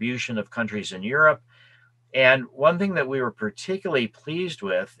distribution of countries in Europe. And one thing that we were particularly pleased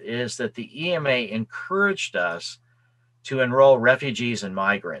with is that the EMA encouraged us to enroll refugees and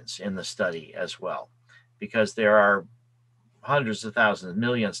migrants in the study as well, because there are hundreds of thousands,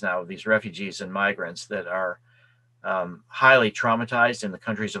 millions now of these refugees and migrants that are highly traumatized in the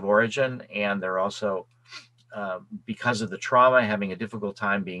countries of origin, and they're also, because of the trauma, having a difficult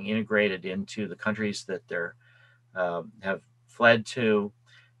time being integrated into the countries that they're have fled to.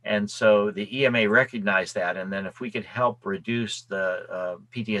 And so the EMA recognized that, and then if we could help reduce the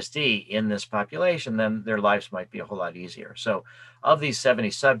PTSD in this population, then their lives might be a whole lot easier. So of these 70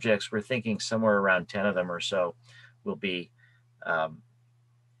 subjects, we're thinking somewhere around 10 of them or so will be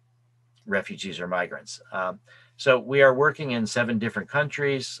refugees or migrants. So we are working in 7 different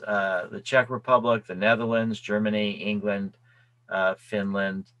countries: the Czech Republic, the Netherlands, Germany, England,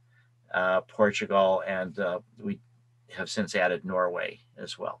 Finland, Portugal, and we have since added Norway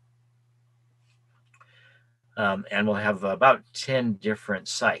as well. And we'll have about 10 different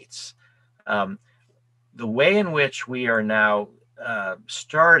sites. The way in which we are now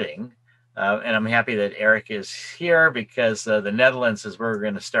starting, and I'm happy that Eric is here because the Netherlands is where we're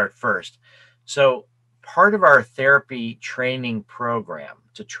going to start first. So part of our therapy training program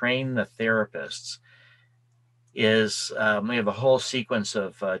to train the therapists is we have a whole sequence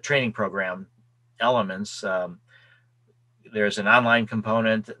of training program elements. There's an online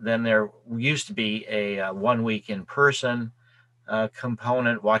component. Then there used to be a 1 week in person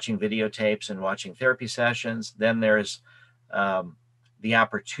component, watching videotapes and watching therapy sessions. Then there's the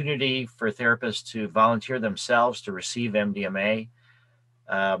opportunity for therapists to volunteer themselves to receive MDMA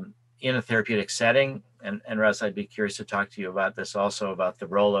in a therapeutic setting. And Russ, I'd be curious to talk to you about this also, about the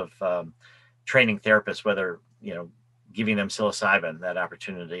role of training therapists, whether, giving them psilocybin, that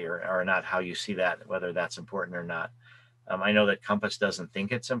opportunity or not, how you see that, whether that's important or not. I know that Compass doesn't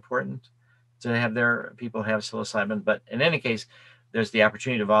think it's important to have their people have psilocybin, but in any case, there's the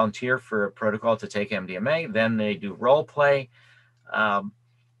opportunity to volunteer for a protocol to take MDMA. Then they do role play,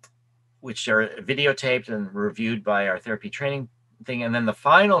 which are videotaped and reviewed by our therapy training thing. And then the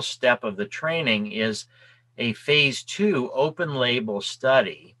final step of the training is a phase 2 open label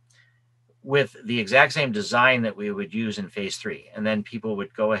study with the exact same design that we would use in phase 3. And then people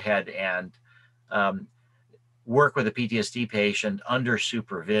would go ahead and work with a PTSD patient under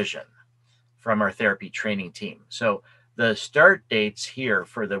supervision from our therapy training team. So the start dates here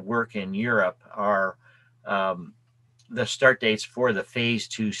for the work in Europe are the start dates for the phase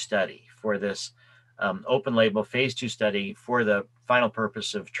 2 study, for this open label phase 2 study for the final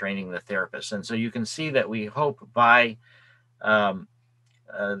purpose of training the therapist. And so you can see that we hope by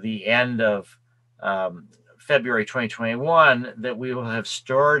the end of February 2021 that we will have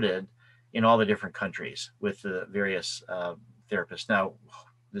started in all the different countries with the various therapists. Now,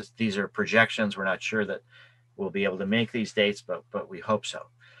 these are projections. We're not sure that we'll be able to make these dates, but we hope so.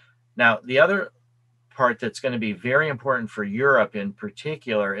 Now, the other part that's going to be very important for Europe in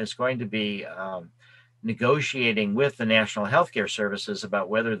particular is going to be negotiating with the national healthcare services about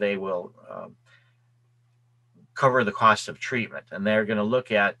whether they will cover the cost of treatment. And they're going to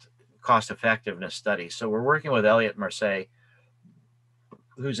look at cost effectiveness studies. So we're working with Elliot Marseille,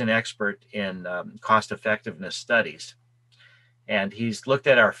 who's an expert in cost effectiveness studies. And he's looked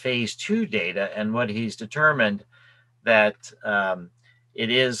at our phase 2 data, and what he's determined that it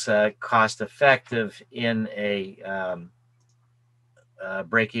is cost effective in a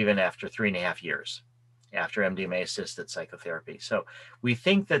break even after 3.5 years after MDMA assisted psychotherapy. So we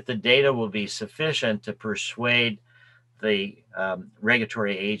think that the data will be sufficient to persuade the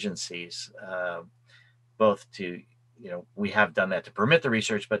regulatory agencies both to we have done that to permit the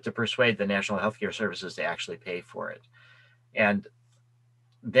research, but to persuade the National Healthcare Services to actually pay for it. And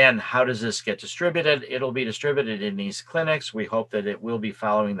then how does this get distributed? It'll be distributed in these clinics. We hope that it will be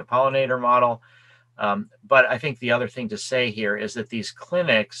following the pollinator model. But I think the other thing to say here is that these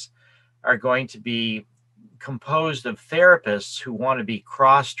clinics are going to be composed of therapists who want to be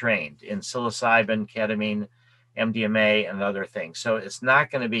cross-trained in psilocybin, ketamine, MDMA, and other things. So it's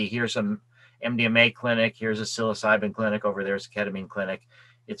not going to be, here's some MDMA clinic, here's a psilocybin clinic, over there's a ketamine clinic.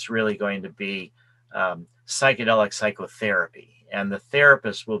 It's really going to be psychedelic psychotherapy. And the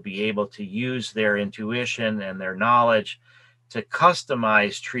therapists will be able to use their intuition and their knowledge to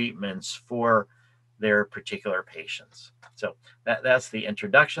customize treatments for their particular patients. So that's the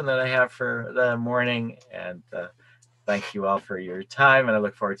introduction that I have for the morning. And thank you all for your time. And I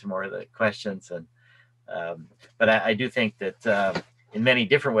look forward to more of the questions. And but I do think that in many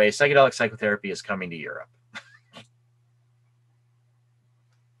different ways, psychedelic psychotherapy is coming to Europe.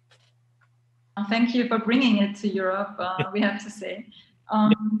 Thank you for bringing it to Europe, we have to say.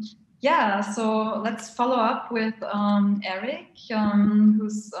 Yeah, so let's follow up with Eric,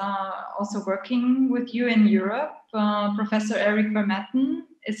 who's also working with you in Europe. Professor Eric Vermetten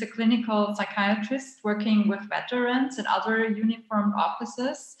is a clinical psychiatrist working with veterans and other uniformed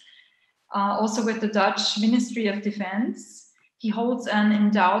officers, also with the Dutch Ministry of Defense. He holds an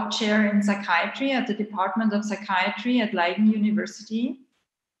endowed chair in psychiatry at the Department of Psychiatry at Leiden University.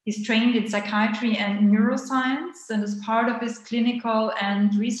 He's trained in psychiatry and neuroscience, and as part of his clinical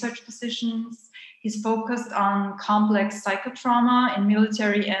and research positions, he's focused on complex psychotrauma in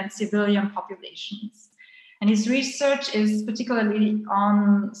military and civilian populations. And his research is particularly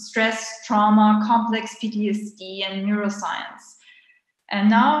on stress, trauma, complex PTSD, and neuroscience. And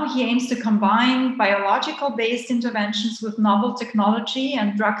now he aims to combine biological-based interventions with novel technology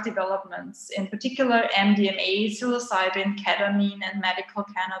and drug developments, in particular MDMA, psilocybin, ketamine, and medical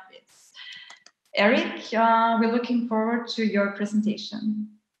cannabis. Eric, we're looking forward to your presentation.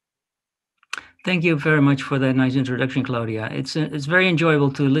 Thank you very much for that nice introduction, Claudia. It's very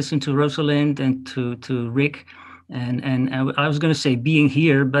enjoyable to listen to Rosalind and to Rick. And I was going to say being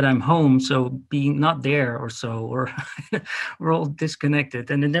here, but I'm home, so being not there or so, or we're all disconnected,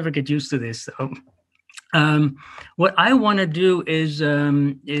 and I never get used to this. So, what I want to do is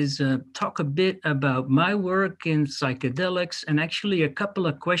talk a bit about my work in psychedelics, and actually a couple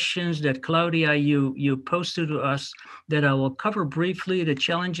of questions that Claudia you posted to us that I will cover briefly: the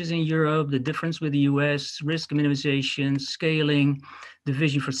challenges in Europe, the difference with the US, risk minimization, scaling, the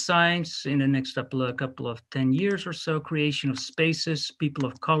vision for science in the next couple of 10 years or so, creation of spaces, people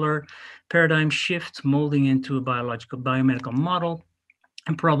of color, paradigm shift, molding into a biomedical model,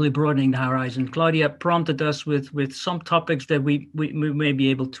 and probably broadening the horizon. Claudia prompted us with some topics that we may be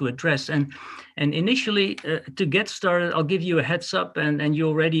able to address. And initially, to get started, I'll give you a heads up, and you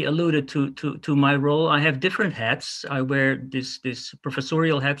already alluded to my role. I have different hats. I wear this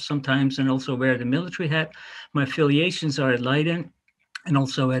professorial hat sometimes, and also wear the military hat. My affiliations are at Leiden, and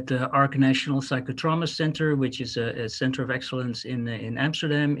also at the ARC National Psychotrauma Center, which is a center of excellence in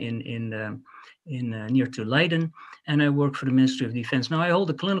Amsterdam, near to Leiden. And I work for the Ministry of Defense. Now I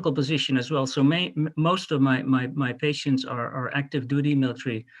hold a clinical position as well. So most of my patients are active duty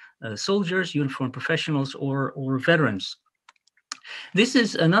military soldiers, uniformed professionals, or veterans. This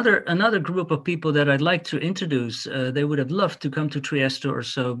is another group of people that I'd like to introduce. They would have loved to come to Trieste or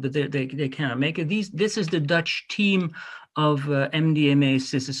so, but they cannot make it. This is the Dutch team of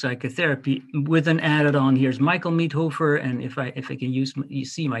MDMA-assisted psychotherapy, with an added on. Here's Michael Miethofer, and if I can you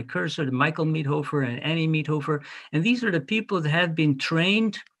see my cursor, Michael Miethofer and Annie Miethofer, and these are the people that have been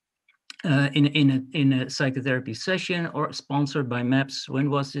trained in a psychotherapy session or sponsored by MAPS. When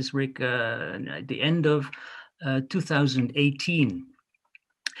was this, Rick? At the end of 2018.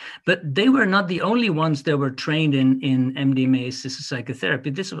 But they were not the only ones that were trained in MDMA-assisted psychotherapy.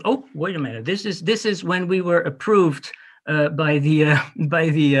 This was, oh, wait a minute. This is when we were approved by the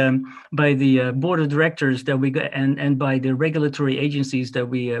board of directors that we got, and by the regulatory agencies that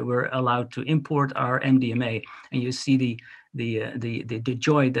we were allowed to import our MDMA. And you see the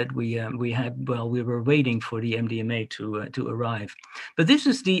joy that we had while we were waiting for the MDMA to arrive. But this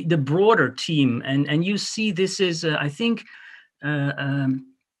is the broader team, and you see this is I think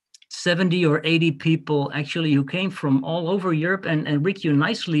 70 or 80 people actually who came from all over Europe. And Rick, you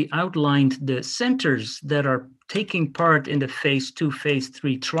nicely outlined the centers that are taking part in the phase 2, phase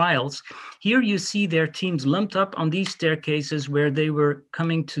 3 trials. Here you see their teams lumped up on these staircases where they were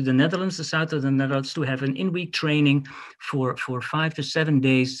coming to the Netherlands, the south of the Netherlands, to have an in-week training for 5 to 7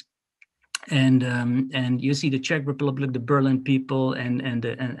 days and you see the Czech Republic, the Berlin people, and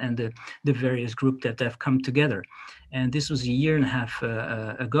the various groups that have come together. And this was a year and a half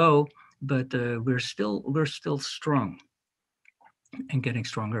ago, but we're still strong and getting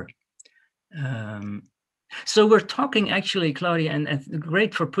stronger. So we're talking actually, Claudia, and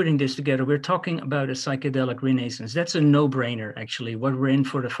great for putting this together. We're talking about a psychedelic renaissance. That's a no-brainer, actually, what we're in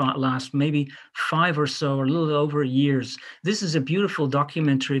for the last maybe 5 or so, or a little over years. This is a beautiful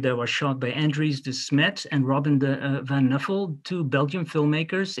documentary that was shot by Andries de Smet and Robin van Nuffel, 2 Belgian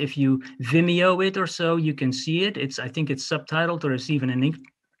filmmakers. If you Vimeo it or so, you can see it. I think it's subtitled, or it's even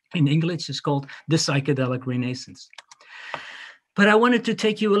in English. It's called The Psychedelic Renaissance. But I wanted to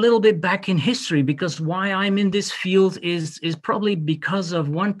take you a little bit back in history, because why I'm in this field is probably because of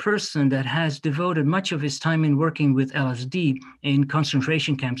one person that has devoted much of his time in working with LSD in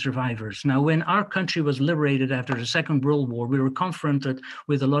concentration camp survivors. Now, when our country was liberated after the Second World War, we were confronted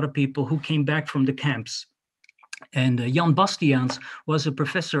with a lot of people who came back from the camps. And Jan Bastiaans was a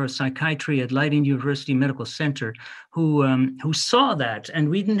professor of psychiatry at Leiden University Medical Center who saw that. And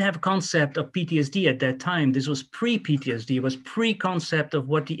we didn't have a concept of PTSD at that time. This was pre-PTSD. It was pre-concept of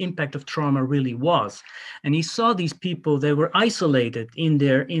what the impact of trauma really was. And he saw these people, they were isolated in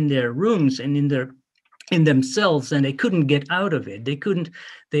their rooms and in themselves, and they couldn't get out of it.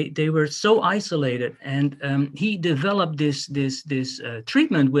 They were so isolated, and he developed this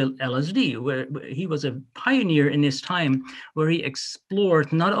treatment with LSD, where he was a pioneer in his time, where he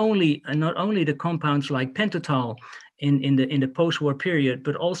explored not only the compounds like pentothal in the post-war period,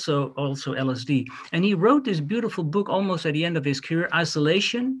 but also LSD. And he wrote this beautiful book almost at the end of his career,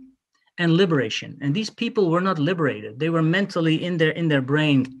 Isolation and Liberation. And these people were not liberated; they were mentally in their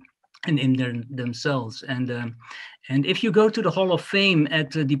brain and in themselves. And if you go to the Hall of Fame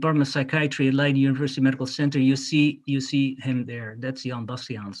at the Department of Psychiatry at Leiden University Medical Center, you see him there. That's Jan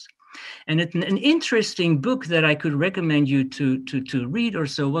Bastiaans. And an interesting book that I could recommend you to read or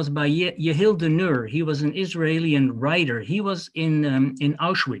so was by Yehiel Denur. He was an Israeli writer. He was in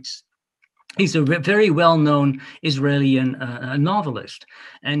Auschwitz. He's a very well-known Israeli novelist,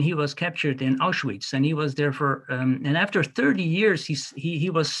 and he was captured in Auschwitz, and he was there for, and after 30 years, he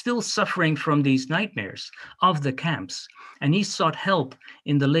was still suffering from these nightmares of the camps, and he sought help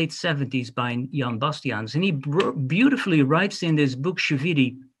in the late 70s by Jan Bastiaans, and he beautifully writes in this book,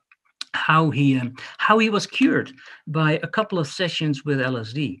 Shividi, how he was cured by a couple of sessions with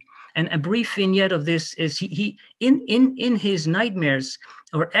LSD. And a brief vignette of this is he in his nightmares,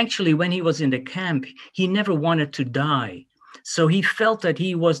 or actually when he was in the camp, he never wanted to die. So he felt that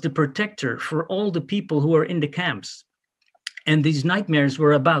he was the protector for all the people who were in the camps. And these nightmares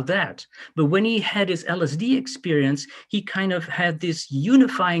were about that. But when he had his LSD experience, he kind of had this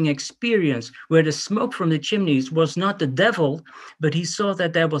unifying experience where the smoke from the chimneys was not the devil, but he saw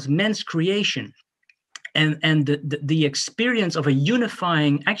that that was man's creation. And the experience of a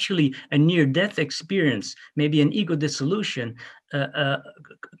unifying, actually a near-death experience, maybe an ego dissolution,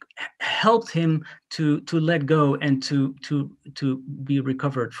 helped him to let go and to be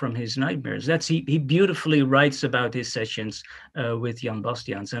recovered from his nightmares. He beautifully writes about his sessions with Jan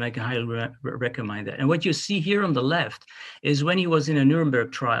Bastiaans, and I can highly recommend that. And what you see here on the left is when he was in the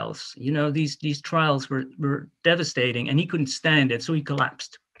Nuremberg trials. You know, these trials were devastating, and he couldn't stand it, so he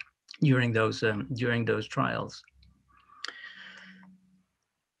collapsed during those trials.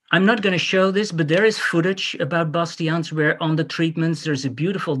 I'm not going to show this, but there is footage about Bastiaans where on the treatments, there's a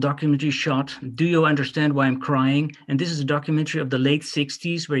beautiful documentary shot. Do you understand why I'm crying? And this is a documentary of the late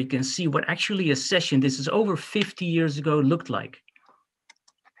 60s where you can see what actually a session, this is over 50 years ago, looked like.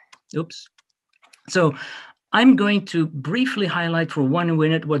 Oops. So I'm going to briefly highlight for 1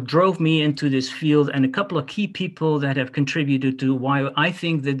 minute what drove me into this field and a couple of key people that have contributed to why I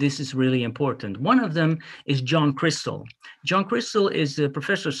think that this is really important. One of them is John Crystal. John Crystal is a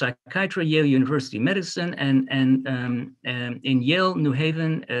professor of psychiatry at Yale University Medicine and in Yale, New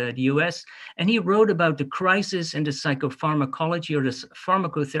Haven, the US. And he wrote about the crisis in the psychopharmacology or the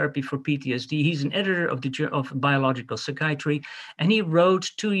pharmacotherapy for PTSD. He's an editor of Biological Psychiatry. And he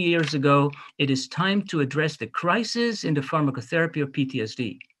wrote 2 years ago, "It is time to address the crisis in the pharmacotherapy of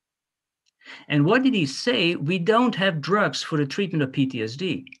PTSD." And what did he say? We don't have drugs for the treatment of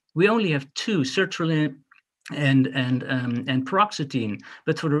PTSD. We only have 2, sertraline and paroxetine,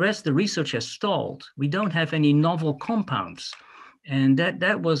 but for the rest, the research has stalled. We don't have any novel compounds. And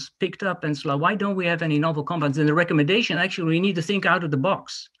that was picked up and so why don't we have any novel compounds? And the recommendation, actually, we need to think out of the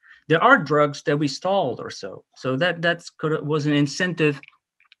box. There are drugs that we stalled or so. So that was an incentive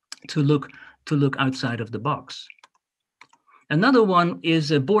to look outside of the box. Another one is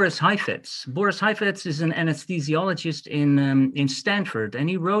Boris Heifetz. Boris Heifetz is an anesthesiologist in Stanford, and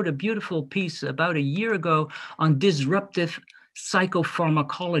he wrote a beautiful piece about a year ago on disruptive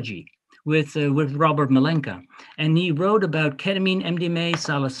psychopharmacology with Robert Malenka. And he wrote about ketamine, MDMA,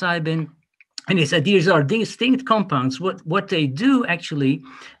 psilocybin. And he said these are distinct compounds. What they do actually,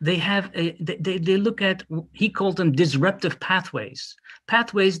 they look at, he called them disruptive pathways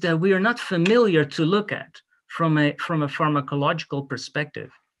that we are not familiar to look at from a pharmacological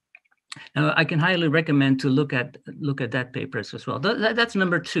perspective. Now, I can highly recommend to look at that paper as well. That's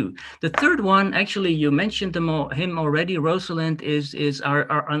number two. The third one, actually, you mentioned him already. Rosalind is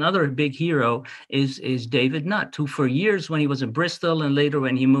our another big hero is David Nutt, who for years when he was in Bristol and later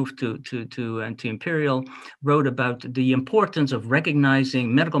when he moved to Imperial, wrote about the importance of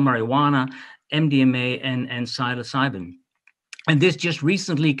recognizing medical marijuana, MDMA, and psilocybin. And this just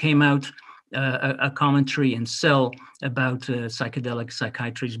recently came out. A commentary in Cell about psychedelic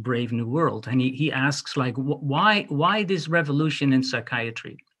psychiatry's Brave New World, and he asks like, why this revolution in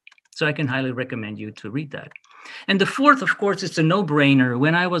psychiatry? So I can highly recommend you to read that. And the fourth, of course, it's a no-brainer.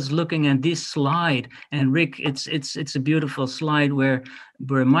 When I was looking at this slide, and Rick, it's a beautiful slide where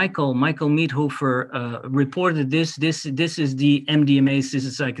Michael Miethofer reported this. This is the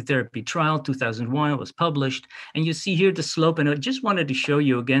MDMA-assisted psychotherapy trial, 2001. It was published, and you see here the slope. And I just wanted to show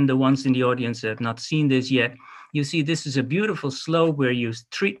you again, the ones in the audience that have not seen this yet. You see, this is a beautiful slope where you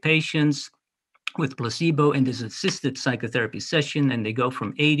treat patients with placebo in this assisted psychotherapy session, and they go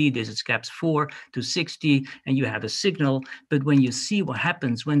from 80, this is CAPS 4, to 60, and you have a signal. But when you see what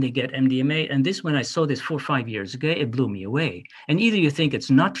happens when they get MDMA, and this, when I saw this 4 or 5 years ago, it blew me away. And either you think it's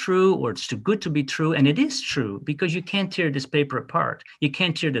not true or it's too good to be true, and it is true, because you can't tear this paper apart. You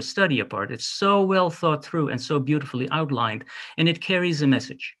can't tear the study apart. It's so well thought through and so beautifully outlined, and it carries a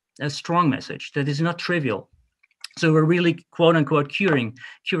message, a strong message that is not trivial. So we're really, quote unquote, curing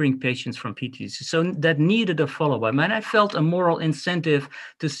patients from PTSD. So that needed a follow-up. And I felt a moral incentive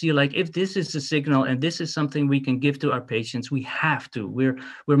to see, like, if this is a signal and this is something we can give to our patients, we have to. We're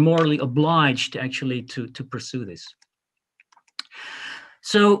morally obliged actually to pursue this.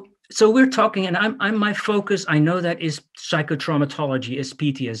 So we're talking, and I'm my focus, I know that is psychotraumatology, is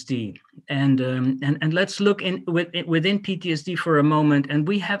PTSD, and let's look within PTSD for a moment. And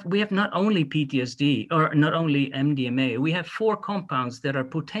we have not only PTSD or not only MDMA, we have 4 compounds that are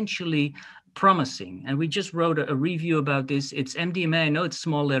potentially promising. And we just wrote a review about this. It's MDMA. I know it's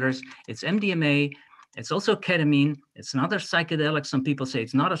small letters. It's MDMA. It's also ketamine. It's another psychedelic. Some people say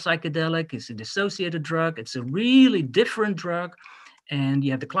it's not a psychedelic. It's a dissociated drug. It's a really different drug. And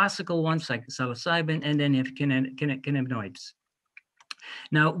you have the classical ones like psilocybin, and then you have cannabinoids.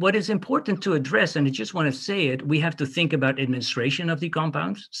 Now, what is important to address, and I just want to say it, we have to think about administration of the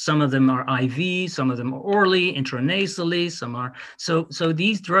compounds. Some of them are IV, some of them are orally, intranasally, some are, so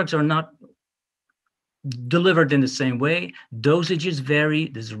these drugs are not delivered in the same way. Dosages vary.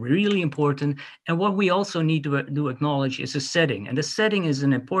 This is really important. And what we also need to acknowledge is the setting. And the setting is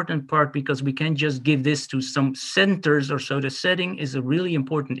an important part because we can't just give this to some centers or so. The setting is a really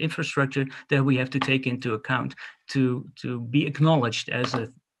important infrastructure that we have to take into account to be acknowledged as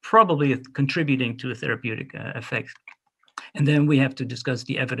probably contributing to a therapeutic effect. And then we have to discuss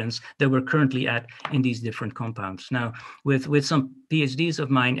the evidence that we're currently at in these different compounds. Now, with some PhDs of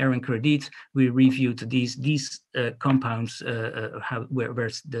mine, Aaron Kredit, we reviewed these compounds, where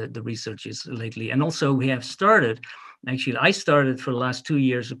the research is lately. And also we have started, actually, I started for the last 2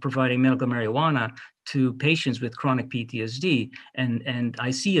 years of providing medical marijuana to patients with chronic PTSD. And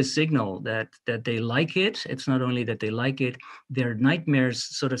I see a signal that they like it. It's not only that they like it, their nightmares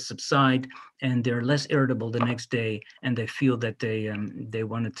sort of subside and they're less irritable the next day. And they feel that they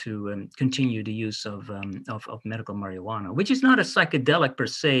wanted to continue the use of medical marijuana, which is not a psychedelic per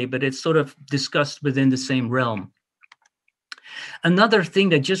se, but it's sort of discussed within the same realm. Another thing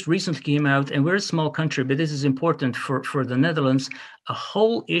that just recently came out, and we're a small country, but this is important for the Netherlands, a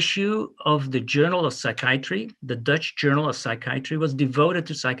whole issue of the Journal of Psychiatry, the Dutch Journal of Psychiatry, was devoted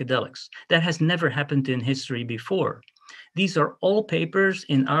to psychedelics. That has never happened in history before. These are all papers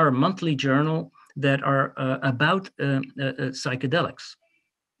in our monthly journal that are about psychedelics.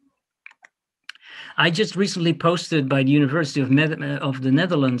 I just recently posted by the University of the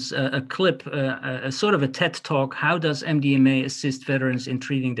Netherlands a clip, a sort of a TED talk, how does MDMA assist veterans in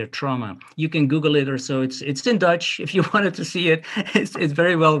treating their trauma? You can Google it or so. It's in Dutch if you wanted to see it. It's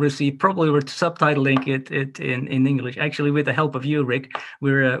very well received. Probably we're subtitling it in English. Actually, with the help of you, Rick,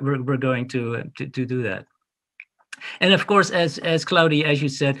 we're going to do that. And of course, as Claudia, as you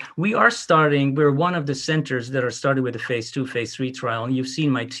said, we're one of the centers that are started with a phase 2, phase 3 trial. And you've seen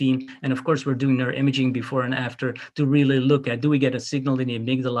my team. And of course, we're doing neuroimaging before and after to really look at, do we get a signal in the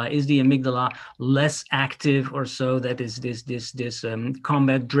amygdala? Is the amygdala less active or so that is this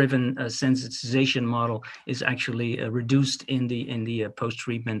combat-driven sensitization model is actually reduced in the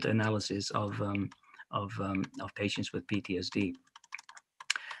post-treatment analysis of patients with PTSD.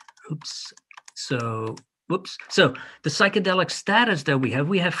 Oops. So the psychedelic status that we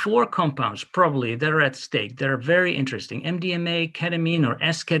have 4 compounds probably that are at stake that are very interesting: MDMA, ketamine or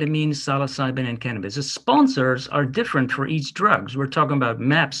S-ketamine, psilocybin, and cannabis. The sponsors are different for each drug. We're talking about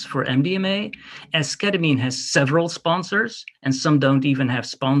MAPS for MDMA. S-ketamine has several sponsors, and some don't even have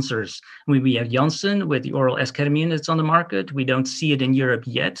sponsors. We have Janssen with the oral S-ketamine that's on the market. We don't see it in Europe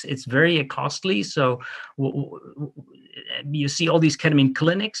yet. It's very costly. So you see all these ketamine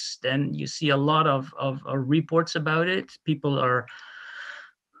clinics, then you see a lot of reports about it. People are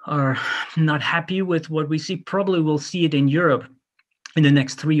not happy with what we see. Probably we'll see it in Europe in the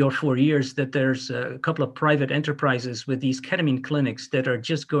next 3 or 4 years, that there's a couple of private enterprises with these ketamine clinics that are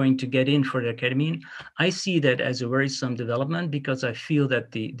just going to get in for their ketamine. I see that as a worrisome development, because I feel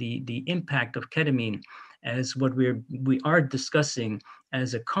that the impact of ketamine as what we are discussing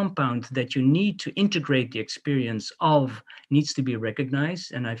as a compound that you need to integrate the experience of needs to be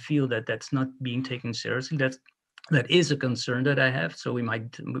recognized. And I feel that that's not being taken seriously. That is a concern that I have. So we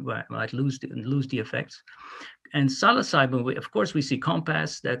might lose the effects. And psilocybin, of course, we see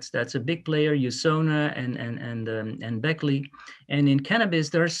Compass. That's a big player. Usona and Beckley. And in cannabis,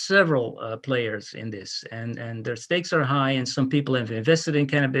 there are several players in this, and their stakes are high. And some people have invested in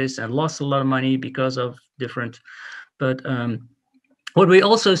cannabis and lost a lot of money because of different. But what we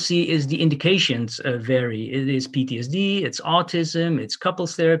also see is the indications vary. It is PTSD, it's autism, it's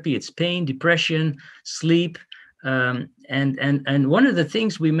couples therapy, it's pain, depression, sleep. And one of the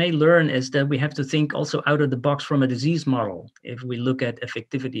things we may learn is that we have to think also out of the box from a disease model if we look at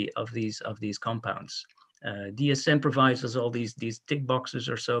effectivity of these compounds. DSM provides us all these tick boxes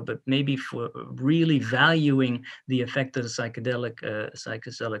or so, but maybe for really valuing the effect of the psychedelic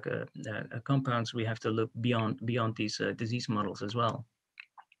compounds, we have to look beyond these disease models as well.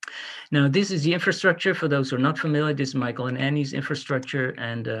 Now, this is the infrastructure. For those who are not familiar, this is Michael and Annie's infrastructure,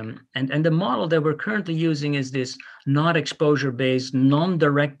 and the model that we're currently using is this not exposure-based,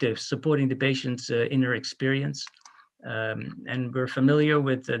 non-directive, supporting the patient's inner experience. And we're familiar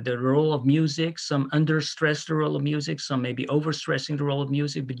with the role of music. Some understress the role of music, some maybe overstressing the role of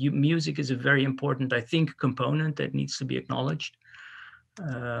music, but music is a very important, I think, component that needs to be acknowledged.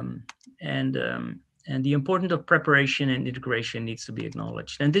 And the importance of preparation and integration needs to be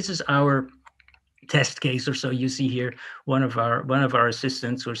acknowledged. And this is our test case, or so you see here. One of our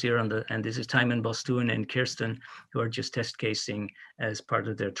assistants was here and this is Timon Bostoon and Kirsten, who are just test casing as part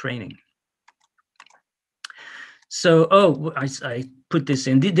of their training. So, I put this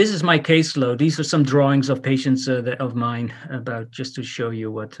in. This is my caseload. These are some drawings of patients of mine, about just to show you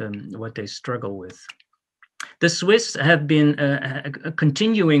what they struggle with. The Swiss have been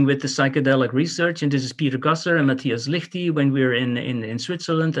continuing with the psychedelic research, and this is Peter Gasser and Matthias Lichty when we were in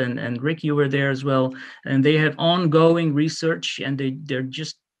Switzerland, and Rick, you were there as well. And they have ongoing research, and they're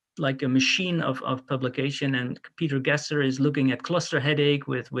just like a machine of publication. And Peter Gasser is looking at cluster headache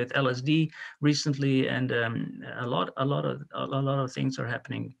with LSD recently, and a lot of things are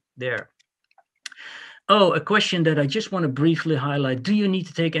happening there. Oh, a question that I just want to briefly highlight: do you need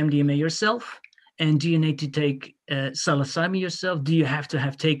to take MDMA yourself? And do you need to take psilocybin yourself? Do you have to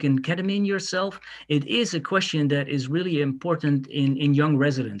have taken ketamine yourself? It is a question that is really important in young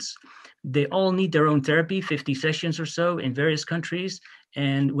residents. They all need their own therapy, 50 sessions or so in various countries.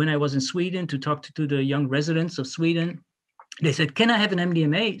 And when I was in Sweden to talk to the young residents of Sweden, they said, can I have an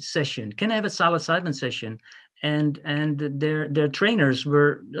MDMA session? Can I have a psilocybin session? And their trainers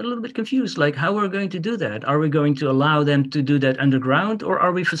were a little bit confused, like, how are we going to do that? Are we going to allow them to do that underground, or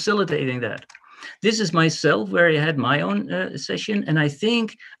are we facilitating that? This is myself, where I had my own session, and I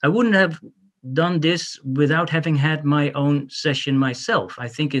think I wouldn't have done this without having had my own session myself. I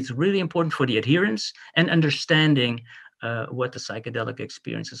think it's really important for the adherence and understanding what the psychedelic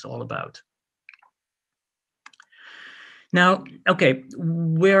experience is all about. Now, okay,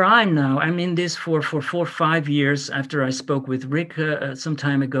 where I'm now, I'm in this for 4 or 5 years after I spoke with Rick some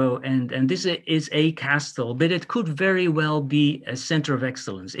time ago, and this is a castle, but it could very well be a center of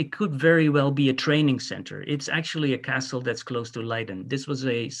excellence. It could very well be a training center. It's actually a castle that's close to Leiden. This was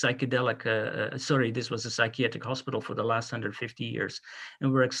a psychedelic, this was a psychiatric hospital for the last 150 years.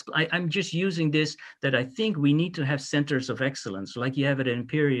 And I'm just using this that I think we need to have centers of excellence, like you have at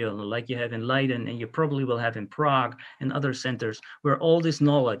Imperial, like you have in Leiden, and you probably will have in Prague and other centers, where all this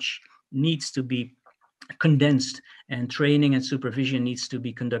knowledge needs to be condensed and training and supervision needs to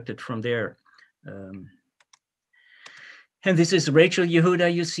be conducted from there. And this is Rachel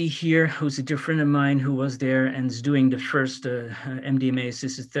Yehuda, you see here, who's a dear friend of mine who was there and is doing the first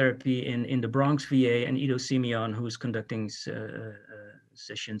MDMA-assisted therapy in the Bronx VA, and Ido Simeon, who's conducting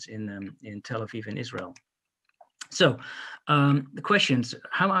sessions in Tel Aviv in Israel. So the questions,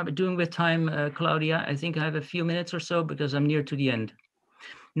 how am I doing with time, Claudia? I think I have a few minutes or so because I'm near to the end.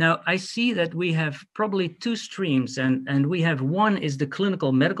 Now, I see that we have probably two streams, and we have one is the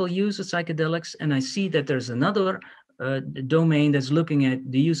clinical medical use of psychedelics, and I see that there's another domain that's looking at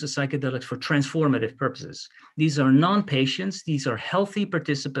the use of psychedelics for transformative purposes. These are non-patients, these are healthy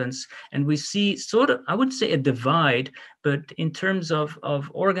participants, and we see sort of, I wouldn't say a divide, but in terms of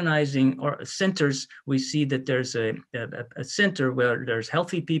organizing or centers, we see that there's a center where there's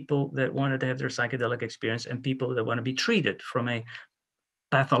healthy people that wanted to have their psychedelic experience and people that want to be treated from a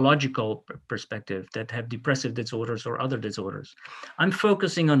pathological perspective, that have depressive disorders or other disorders. I'm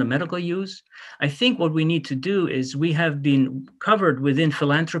focusing on the medical use. I think what we need to do is, we have been covered within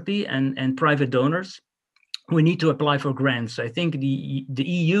philanthropy and private donors. We need to apply for grants. I think the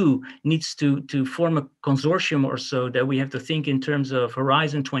EU needs to form a consortium or so, that we have to think in terms of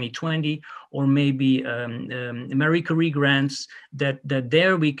Horizon 2020, or maybe Marie Curie grants, that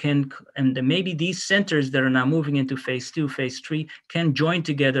there we can, and maybe these centers that are now moving into phase 2, phase 3, can join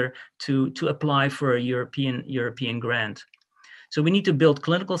together to apply for a European grant. So we need to build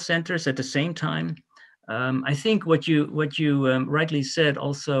clinical centers at the same time. I think what you rightly said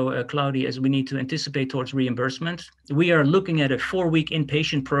also, Claudia, is we need to anticipate towards reimbursement. We are looking at a 4-week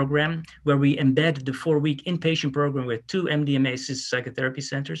inpatient program where we embed the 4-week inpatient program with 2 MDMA-assisted psychotherapy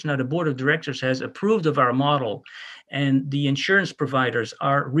centers. Now, the board of directors has approved of our model, and the insurance providers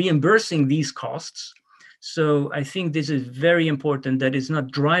are reimbursing these costs. So I think this is very important, that it's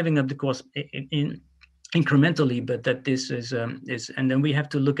not driving up the cost incrementally, but that this is, and then we have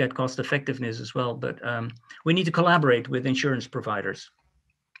to look at cost effectiveness as well. But we need to collaborate with insurance providers.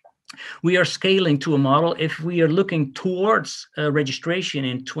 We are scaling to a model. If we are looking towards registration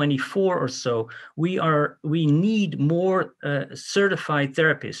in 24 or so, we need more certified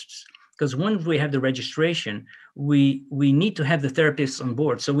therapists, because once we have the registration, we need to have the therapists on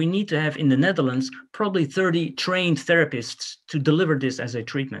board. So we need to have in the Netherlands probably 30 trained therapists to deliver this as a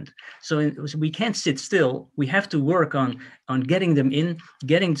treatment. So we can't sit still. We have to work on getting them in,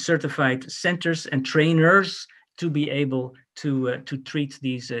 getting certified centers and trainers to be able to treat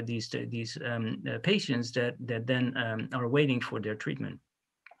these patients that then are waiting for their treatment.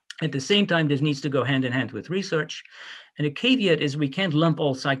 At the same time, this needs to go hand in hand with research. And the caveat is, we can't lump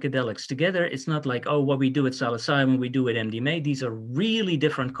all psychedelics together. It's not like, oh, what we do at psilocybin, we do at MDMA. These are really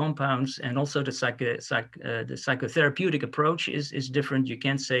different compounds. And also the psychotherapeutic approach is different. You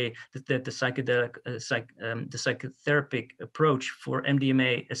can't say that the psychotherapeutic approach for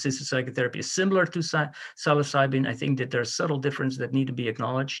MDMA-assisted psychotherapy is similar to psilocybin. I think that there are subtle differences that need to be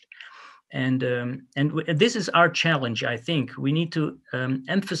acknowledged. And this is our challenge, I think. We need to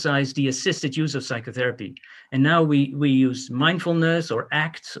emphasize the assisted use of psychotherapy. And now we use mindfulness or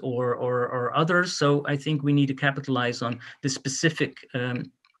ACT or others. So I think we need to capitalize on the specific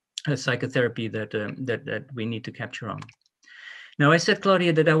psychotherapy that we need to capture on. Now, I said,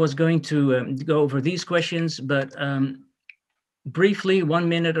 Claudia, that I was going to go over these questions, but briefly, 1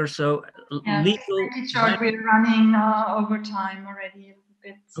 minute or so. Yes, pretty short. We're running over time already a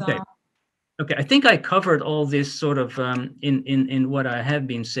bit. Okay. Okay, I think I covered all this sort of in what I have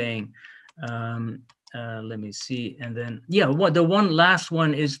been saying. Let me see. And then, yeah, the one last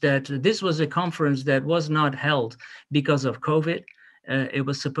one is that this was a conference that was not held because of COVID. It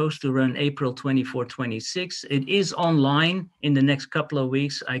was supposed to run April 24, 26. It is online in the next couple of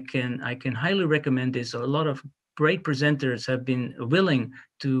weeks. I can highly recommend this. A lot of great presenters have been willing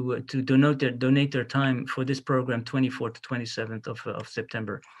to donate their time for this program, 24th to 27th of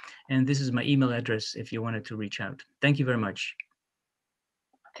September. And this is my email address if you wanted to reach out. Thank you very much.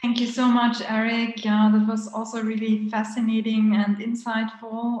 Thank you so much, Eric. Yeah, that was also really fascinating and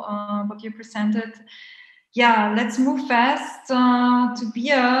insightful, what you presented. Yeah, let's move fast to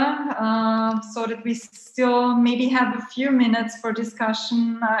beer so that we still maybe have a few minutes for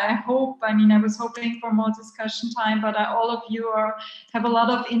discussion. I hope, I mean, I was hoping for more discussion time, but all of you have a lot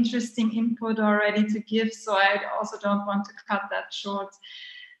of interesting input already to give, so I also don't want to cut that short.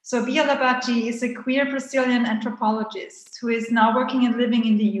 So Bia Labati is a queer Brazilian anthropologist who is now working and living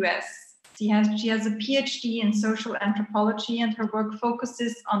in the US. She has a PhD in social anthropology, and her work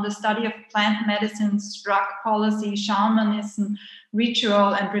focuses on the study of plant medicines, drug policy, shamanism,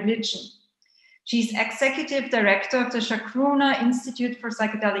 ritual, and religion. She's executive director of the Chacruna Institute for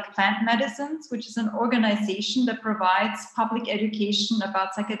Psychedelic Plant Medicines, which is an organization that provides public education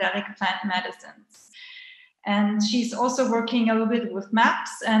about psychedelic plant medicines. And she's also working a little bit with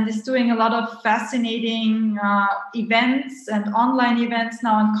MAPS and is doing a lot of fascinating events and online events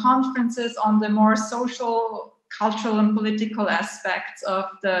now and conferences on the more social, cultural, and political aspects of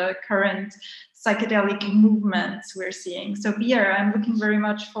the current psychedelic movements we're seeing. So Bia, I'm looking very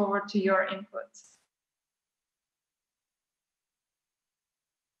much forward to your input.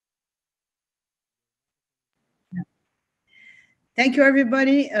 Thank you,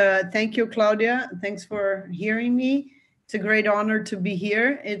 everybody. Thank you, Claudia. Thanks for hearing me. It's a great honor to be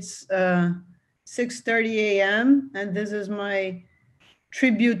here. It's 6:30 a.m. and this is my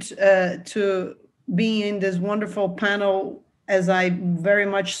tribute to being in this wonderful panel, as I very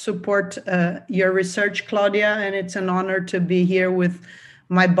much support your research, Claudia, and it's an honor to be here with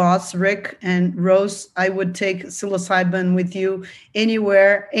my boss, Rick, and Rose. I would take psilocybin with you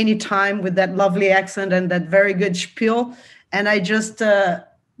anywhere, anytime, with that lovely accent and that very good spiel. And I just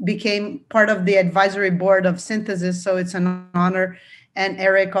became part of the advisory board of Synthesis, so it's an honor. And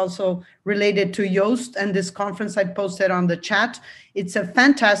Eric also related to Joost and this conference I posted on the chat. It's a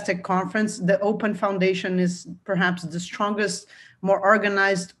fantastic conference. The Open Foundation is perhaps the strongest, more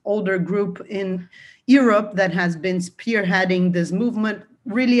organized, older group in Europe that has been spearheading this movement.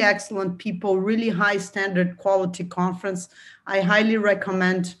 Really excellent people, really high standard quality conference. I highly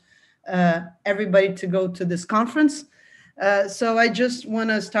recommend everybody to go to this conference. So I just want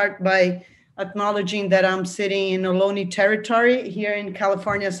to start by acknowledging that I'm sitting in Ohlone territory here in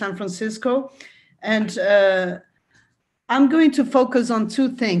California, San Francisco. And I'm going to focus on two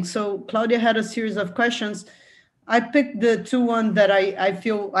things. So Claudia had a series of questions. I picked the one that I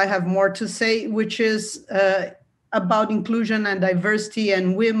feel I have more to say, which is about inclusion and diversity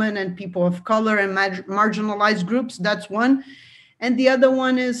and women and people of color and marginalized groups. That's one. And the other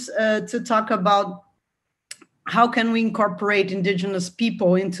one is to talk about how can we incorporate indigenous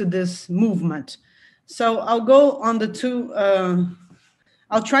people into this movement. So I'll go on the two,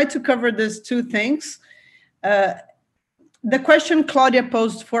 I'll try to cover these two things. The question Claudia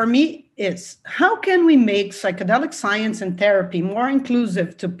posed for me is, how can we make psychedelic science and therapy more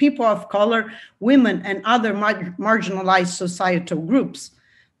inclusive to people of color, women, and other marginalized societal groups?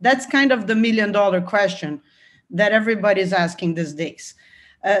 That's kind of the million-dollar question that everybody's asking these days.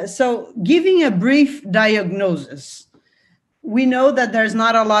 So giving a brief diagnosis, we know that there's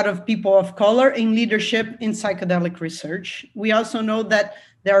not a lot of people of color in leadership in psychedelic research. We also know that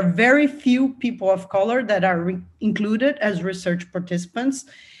there are very few people of color that are included as research participants.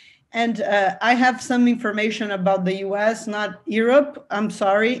 And I have some information about the US, not Europe. I'm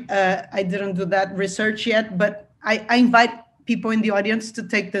sorry, I didn't do that research yet, but I invite people in the audience to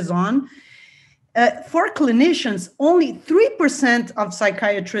take this on. For clinicians, only 3% of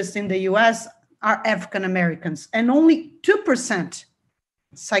psychiatrists in the US are African Americans, and only 2%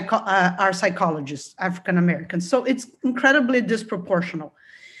 are psychologists, African Americans. So it's incredibly disproportional.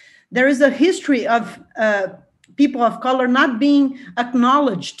 There is a history of people of color not being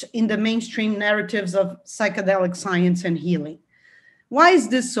acknowledged in the mainstream narratives of psychedelic science and healing. Why is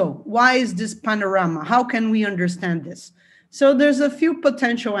this so? Why is this panorama? How can we understand this? So there's a few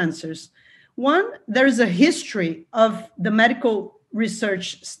potential answers. One, there's a history of the medical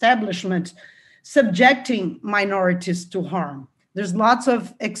research establishment subjecting minorities to harm. There's lots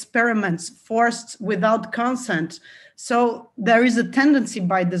of experiments forced without consent. So there is a tendency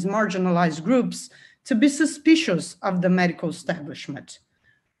by these marginalized groups to be suspicious of the medical establishment.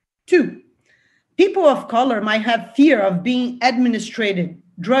 Two, people of color might have fear of being administered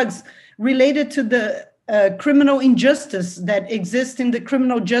drugs related to the criminal injustice that exists in the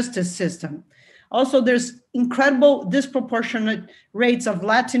criminal justice system. Also, there's incredible disproportionate rates of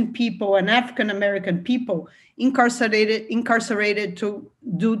Latin people and African American people incarcerated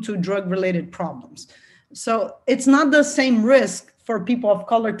due to drug-related problems. So it's not the same risk for people of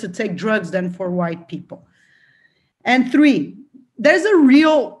color to take drugs than for white people. And three, there's a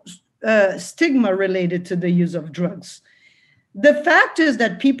real stigma related to the use of drugs. The fact is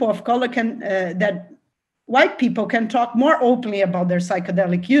that people of color white people can talk more openly about their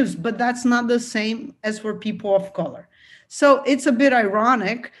psychedelic use, but that's not the same as for people of color. So it's a bit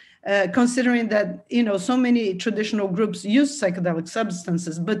ironic, considering that, so many traditional groups use psychedelic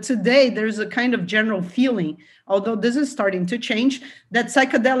substances, but today there's a kind of general feeling, although this is starting to change, that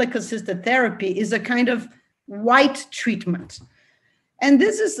psychedelic assisted therapy is a kind of white treatment. And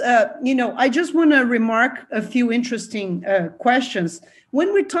this is, I just want to remark a few interesting questions.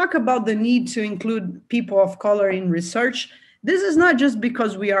 When we talk about the need to include people of color in research, this is not just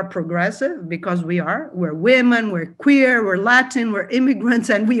because we are progressive, because we're women, we're queer, we're Latin, we're immigrants,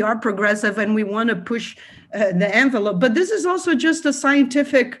 and we are progressive and we want to push the envelope. But this is also just a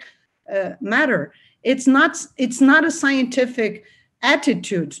scientific matter. It's not a scientific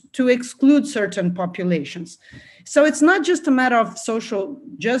attitude to exclude certain populations. So it's not just a matter of social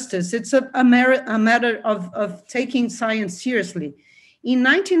justice, it's a matter of taking science seriously. In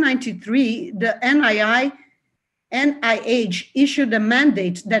 1993, the NIH issued a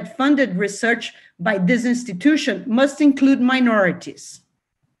mandate that funded research by this institution must include minorities.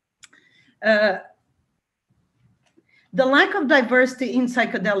 The lack of diversity in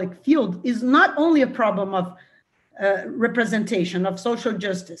psychedelic field is not only a problem of representation, of social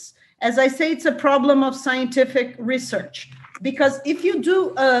justice. As I say, it's a problem of scientific research. Because if you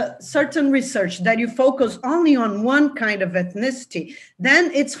do a certain research that you focus only on one kind of ethnicity, then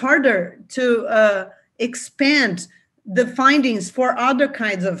it's harder to expand the findings for other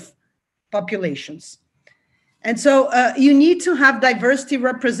kinds of populations. And so you need to have diversity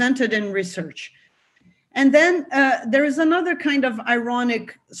represented in research. And then there is another kind of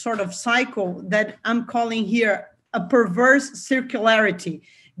ironic sort of cycle that I'm calling here a perverse circularity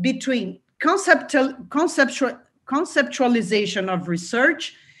between conceptualization of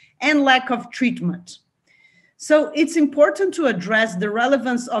research and lack of treatment. So it's important to address the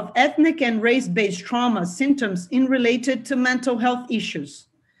relevance of ethnic and race-based trauma symptoms in related to mental health issues.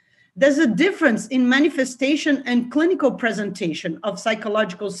 There's a difference in manifestation and clinical presentation of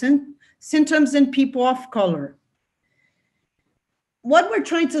psychological symptoms in people of color. What we're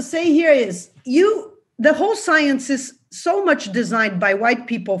trying to say here is the whole science is so much designed by white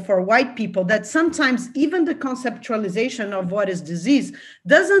people for white people that sometimes even the conceptualization of what is disease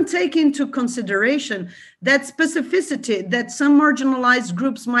doesn't take into consideration that specificity that some marginalized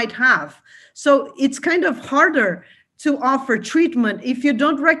groups might have. So it's kind of harder to offer treatment if you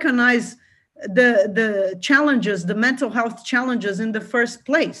don't recognize the challenges, the mental health challenges in the first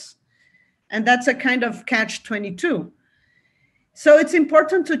place. And that's a kind of catch-22. So it's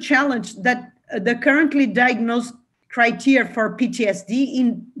important to challenge that the currently diagnosed criteria for PTSD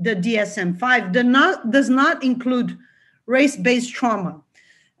in the DSM-5 does not include race-based trauma.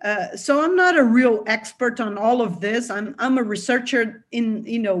 So I'm not a real expert on all of this. I'm a researcher in,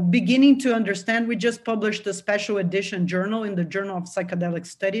 beginning to understand. We just published a special edition journal in the Journal of Psychedelic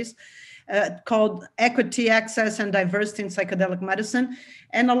Studies called Equity, Access, and Diversity in Psychedelic Medicine.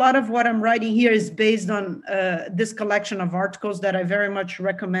 And a lot of what I'm writing here is based on this collection of articles that I very much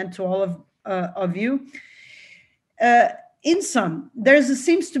recommend to all of you. In sum, there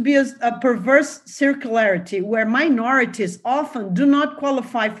seems to be a perverse circularity where minorities often do not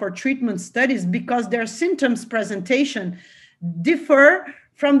qualify for treatment studies because their symptoms presentation differ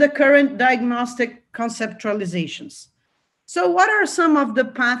from the current diagnostic conceptualizations. So what are some of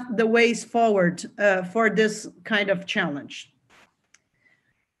the ways forward for this kind of challenge?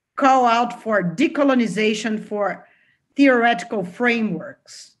 Call out for decolonization for theoretical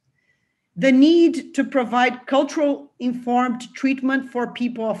frameworks. The need to provide cultural informed treatment for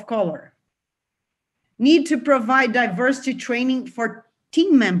people of color. Need to provide diversity training for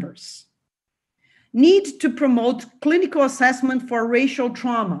team members. Need to promote clinical assessment for racial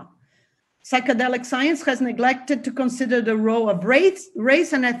trauma. Psychedelic science has neglected to consider the role of race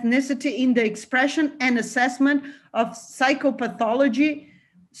and ethnicity in the expression and assessment of psychopathology,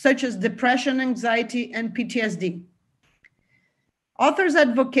 such as depression, anxiety, and PTSD. Authors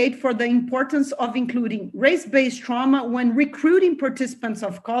advocate for the importance of including race-based trauma when recruiting participants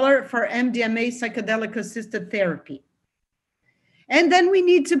of color for MDMA psychedelic-assisted therapy. And then we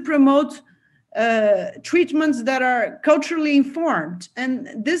need to promote treatments that are culturally informed.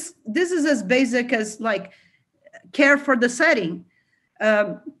 And this is as basic as like care for the setting,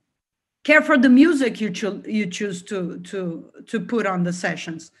 care for the music you choose to put on the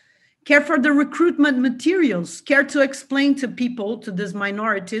sessions, care for the recruitment materials, care to explain to people, to these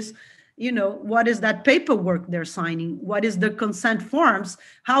minorities, what is that paperwork they're signing? What is the consent forms?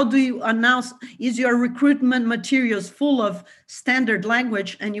 How do you announce? Is your recruitment materials full of standard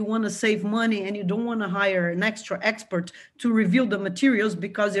language and you want to save money and you don't want to hire an extra expert to review the materials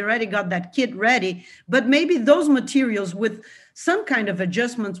because you already got that kit ready? But maybe those materials with some kind of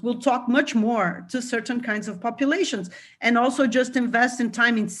adjustments will talk much more to certain kinds of populations, and also just invest in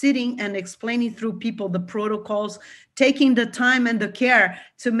time in sitting and explaining through people the protocols, taking the time and the care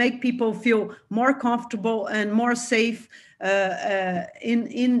to make people feel more comfortable and more safe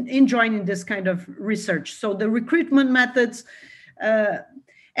in joining this kind of research. So the recruitment methods,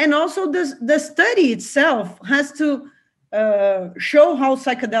 and also the study itself has to show how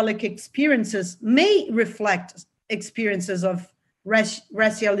psychedelic experiences may reflect experiences of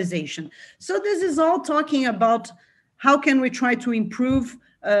racialization. So this is all talking about how can we try to improve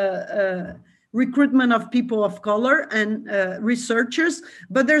recruitment of people of color and researchers,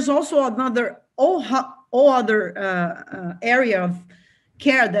 but there's also another other area of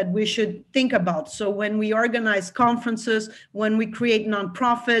care that we should think about. So when we organize conferences, when we create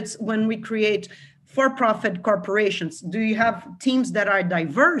nonprofits, when we create for-profit corporations, do you have teams that are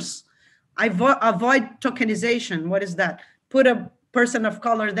diverse? Avoid tokenization. What is that? Put a person of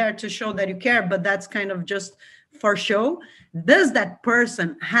color there to show that you care, but that's kind of just for show. Does that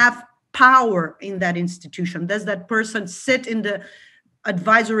person have power in that institution? Does that person sit in the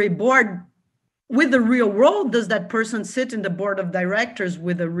advisory board with a real role? Does that person sit in the board of directors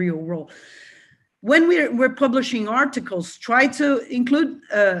with a real role? When we're publishing articles, try to include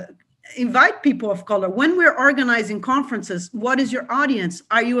invite people of color. When we're organizing conferences, what is your audience?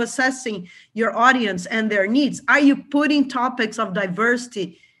 Are you assessing your audience and their needs? Are you putting topics of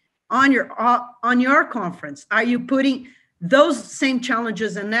diversity on your conference? Are you putting those same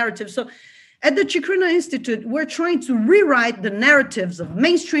challenges and narratives? So at the Chacruna Institute, we're trying to rewrite the narratives of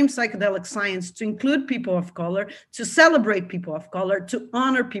mainstream psychedelic science to include people of color, to celebrate people of color, to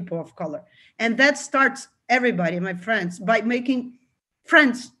honor people of color. And that starts, everybody, my friends, by making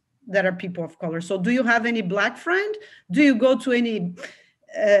friends that are people of color. So do you have any Black friend? Do you go to any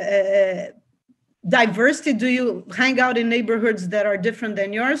diversity? Do you hang out in neighborhoods that are different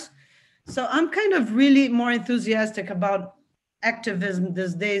than yours? So I'm kind of really more enthusiastic about activism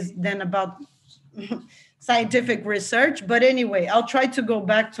these days than about scientific research. But anyway, I'll try to go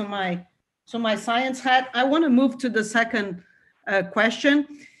back to my science hat. I want to move to the second question.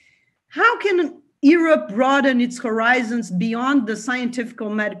 How can Europe broaden its horizons beyond the scientific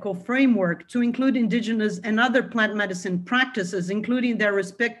medical framework to include indigenous and other plant medicine practices, including their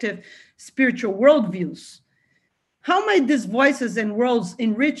respective spiritual worldviews? How might these voices and worlds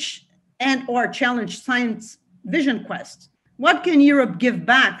enrich and or challenge science vision quest? What can Europe give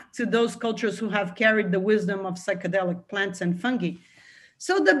back to those cultures who have carried the wisdom of psychedelic plants and fungi?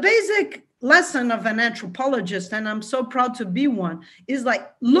 So the basic lesson of an anthropologist, and I'm so proud to be one, is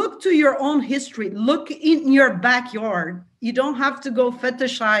like, look to your own history, look in your backyard. You don't have to go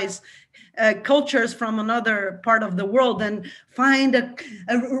fetishize cultures from another part of the world and find a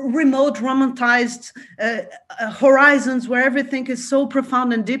remote, romantized horizons where everything is so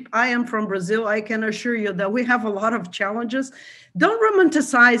profound and deep. I am from Brazil. I can assure you that we have a lot of challenges. Don't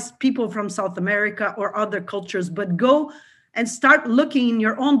romanticize people from South America or other cultures, but go and start looking in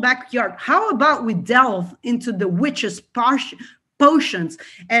your own backyard. How about we delve into the witches' potions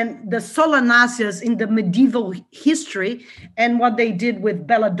and the solanaceas in the medieval history and what they did with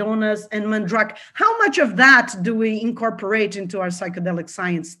belladonnas and mandrake? How much of that do we incorporate into our psychedelic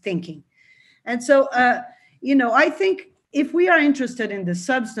science thinking? And so, I think if we are interested in the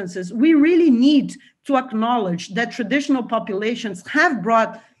substances, we really need to acknowledge that traditional populations have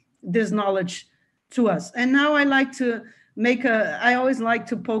brought this knowledge to us. And now I like to I always like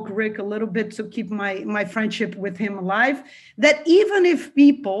to poke Rick a little bit to keep my friendship with him alive, that even if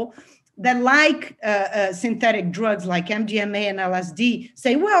people that like synthetic drugs like MDMA and LSD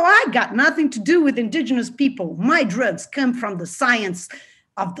say, well, I got nothing to do with indigenous people. My drugs come from the science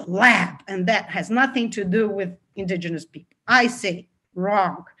of the lab, and that has nothing to do with indigenous people. I say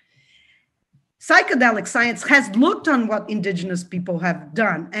wrong. Psychedelic science has looked on what indigenous people have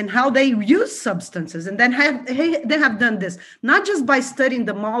done and how they use substances, and then they have done this not just by studying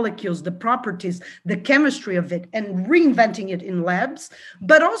the molecules, the properties, the chemistry of it, and reinventing it in labs,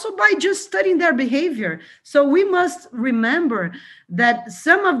 but also by just studying their behavior. So we must remember that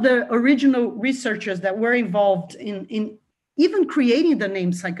some of the original researchers that were involved in even creating the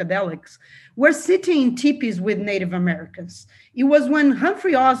name psychedelics were sitting in teepees with Native Americans. It was when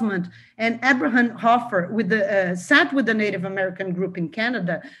Humphrey Osmond and Abraham Hoffer sat with the Native American group in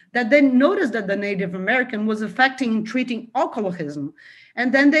Canada that they noticed that the Native American was affecting and treating alcoholism.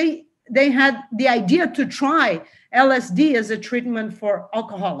 And then they they had the idea to try LSD as a treatment for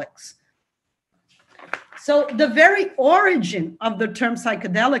alcoholics. So the very origin of the term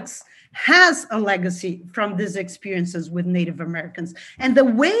psychedelics has a legacy from these experiences with Native Americans. And the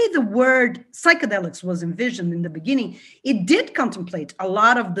way the word psychedelics was envisioned in the beginning, it did contemplate a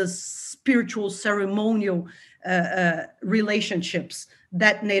lot of the spiritual ceremonial relationships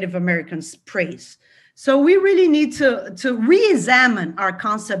that Native Americans praise. So we really need to re-examine our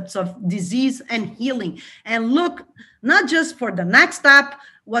concepts of disease and healing and look not just for the next step,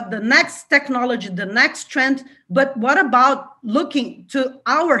 what the next technology, the next trend, but what about looking to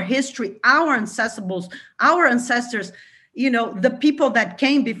our history, our ancestors, the people that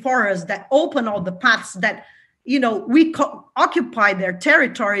came before us, that opened all the paths, that, we occupy their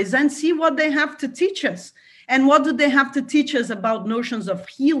territories, and see what they have to teach us. And what do they have to teach us about notions of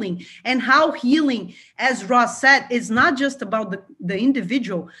healing, and how healing, as Ross said, is not just about the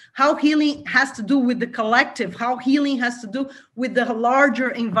individual, how healing has to do with the collective, how healing has to do with the larger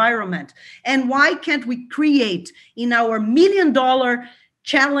environment. And why can't we create in our $1 million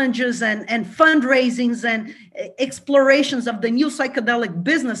challenges and fundraisings and explorations of the new psychedelic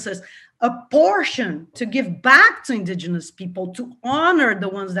businesses, a portion to give back to Indigenous people, to honor the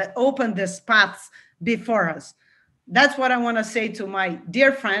ones that opened these paths before us. That's what I want to say to my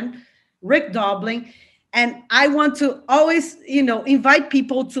dear friend, Rick Dobling. And I want to always, invite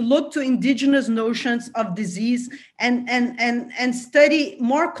people to look to Indigenous notions of disease and study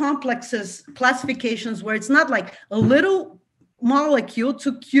more complex classifications, where it's not like a little molecule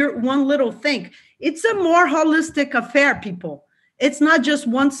to cure one little thing. It's a more holistic affair, people. It's not just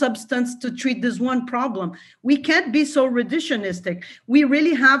one substance to treat this one problem. We can't be so reductionistic. We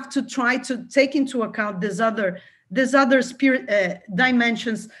really have to try to take into account these other spirit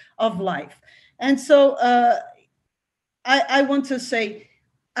dimensions of life. And so I want to say,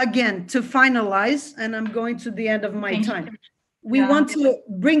 again, to finalize, and I'm going to the end of my time, we want to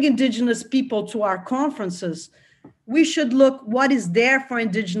bring Indigenous people to our conferences. We should look what is there for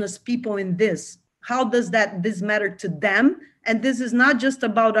Indigenous people in this. How does this matter to them? And this is not just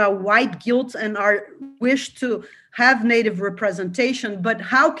about our white guilt and our wish to have Native representation, but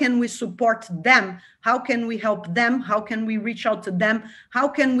how can we support them? How can we help them? How can we reach out to them? How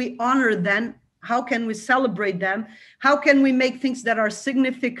can we honor them? How can we celebrate them? How can we make things that are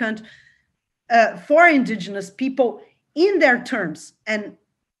significant for Indigenous people in their terms? And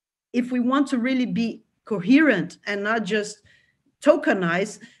if we want to really be coherent and not just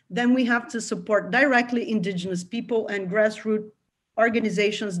tokenize, then we have to support directly Indigenous people and grassroots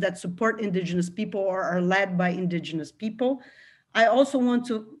organizations that support Indigenous people or are led by Indigenous people. I also want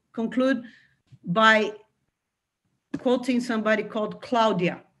to conclude by quoting somebody called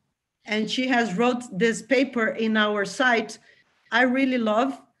Claudia. And she has wrote this paper in our site I really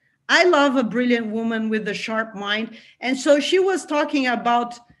love. I love a brilliant woman with a sharp mind. And so she was talking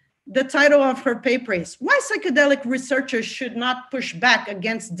about the title of her paper is Why Psychedelic Researchers Should Not Push Back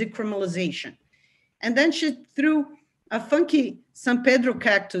Against Decriminalization. And then she threw a funky San Pedro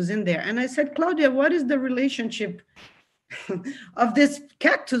cactus in there. And I said, Claudia, what is the relationship of this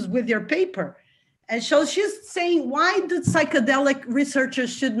cactus with your paper? And so she's saying, why do psychedelic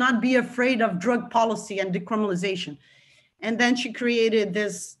researchers should not be afraid of drug policy and decriminalization? And then she created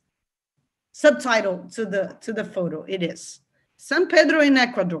this subtitle to the photo. It is San Pedro in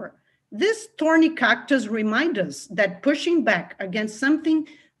Ecuador. This thorny cactus reminds us that pushing back against something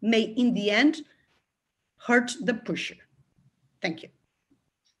may, in the end, hurt the pusher. Thank you.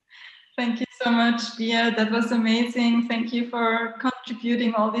 Thank you so much, Bia. That was amazing. Thank you for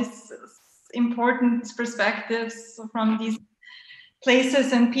contributing all these important perspectives from these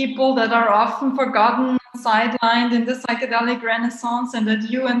places and people that are often forgotten, sidelined in the psychedelic renaissance, and that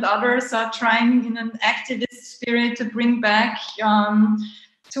you and others are trying in an activist spirit to bring back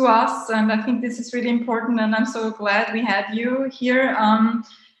to us. And I think this is really important, and I'm so glad we had you here.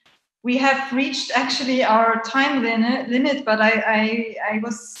 We have reached actually our time limit, but we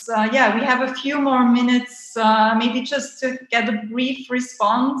have a few more minutes, maybe just to get a brief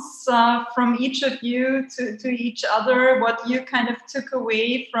response from each of you to each other, what you kind of took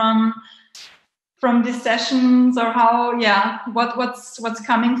away from these sessions, or how, what's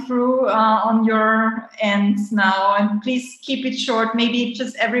coming through on your end now. And please keep it short. Maybe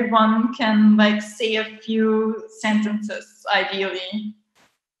just everyone can say a few sentences, ideally.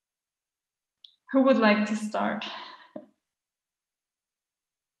 Who would like to start?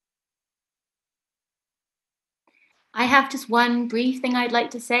 I have just one brief thing I'd like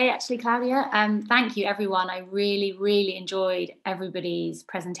to say, actually, Claudia. Thank you, everyone. I really, really enjoyed everybody's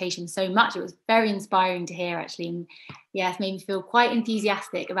presentation so much. It was very inspiring to hear, actually. And yeah, it made me feel quite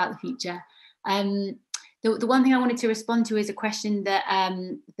enthusiastic about the future. The one thing I wanted to respond to is a question that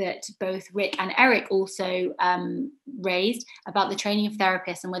that both Rick and Eric also raised about the training of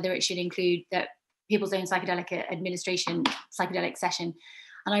therapists and whether it should include that people's own psychedelic administration, psychedelic session.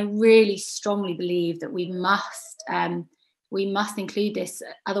 And I really strongly believe that we must include this.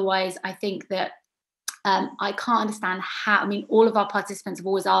 Otherwise, I think that I can't understand how. I mean, all of our participants have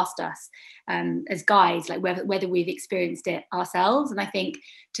always asked us as guides, like whether we've experienced it ourselves. And I think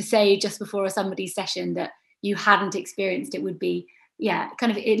to say just before somebody's session that you hadn't experienced it would be,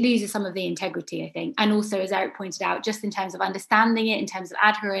 kind of, it loses some of the integrity, I think. And also, as Eric pointed out, just in terms of understanding it, in terms of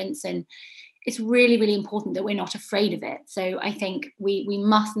adherence, and it's really, really important that we're not afraid of it. So I think we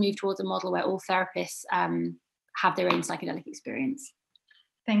must move towards a model where all therapists have their own psychedelic experience.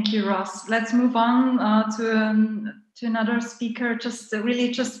 Thank you, Ross. Let's move on to another speaker. Just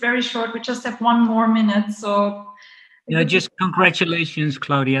very short. We just have 1 more minute. So yeah, just congratulations,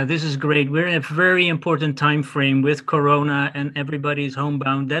 Claudia. This is great. We're in a very important time frame with Corona and everybody's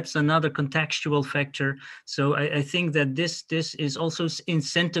homebound. That's another contextual factor. So I think that this is also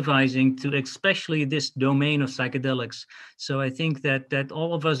incentivizing to especially this domain of psychedelics. So I think that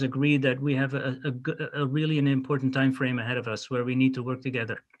all of us agree that we have a really an important time frame ahead of us where we need to work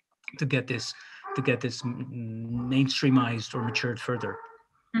together to get this mainstreamized or matured further.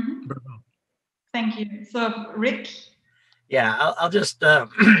 Mm-hmm. Thank you. So, Rick. Yeah, I'll just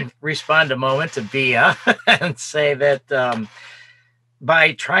respond a moment to Bia and say that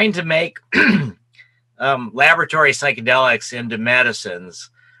by trying to make laboratory psychedelics into medicines,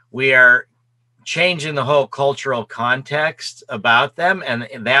 we are changing the whole cultural context about them, and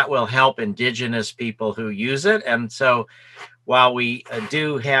that will help indigenous people who use it. And so while we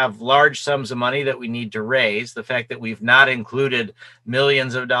do have large sums of money that we need to raise, the fact that we've not included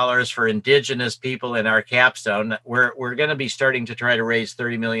millions of dollars for indigenous people in our capstone, we're going to be starting to try to raise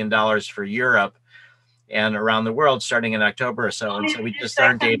 $30 million for Europe and around the world starting in October or so. And so we just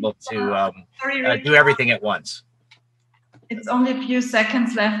aren't able to do everything at once. It's only a few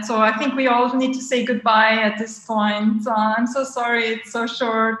seconds left, so I think we all need to say goodbye at this point. I'm so sorry it's so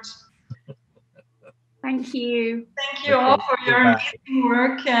short. Thank you. Thank you all for your amazing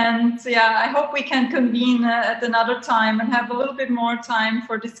work. And I hope we can convene at another time and have a little bit more time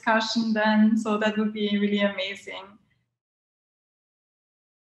for discussion then. So that would be really amazing.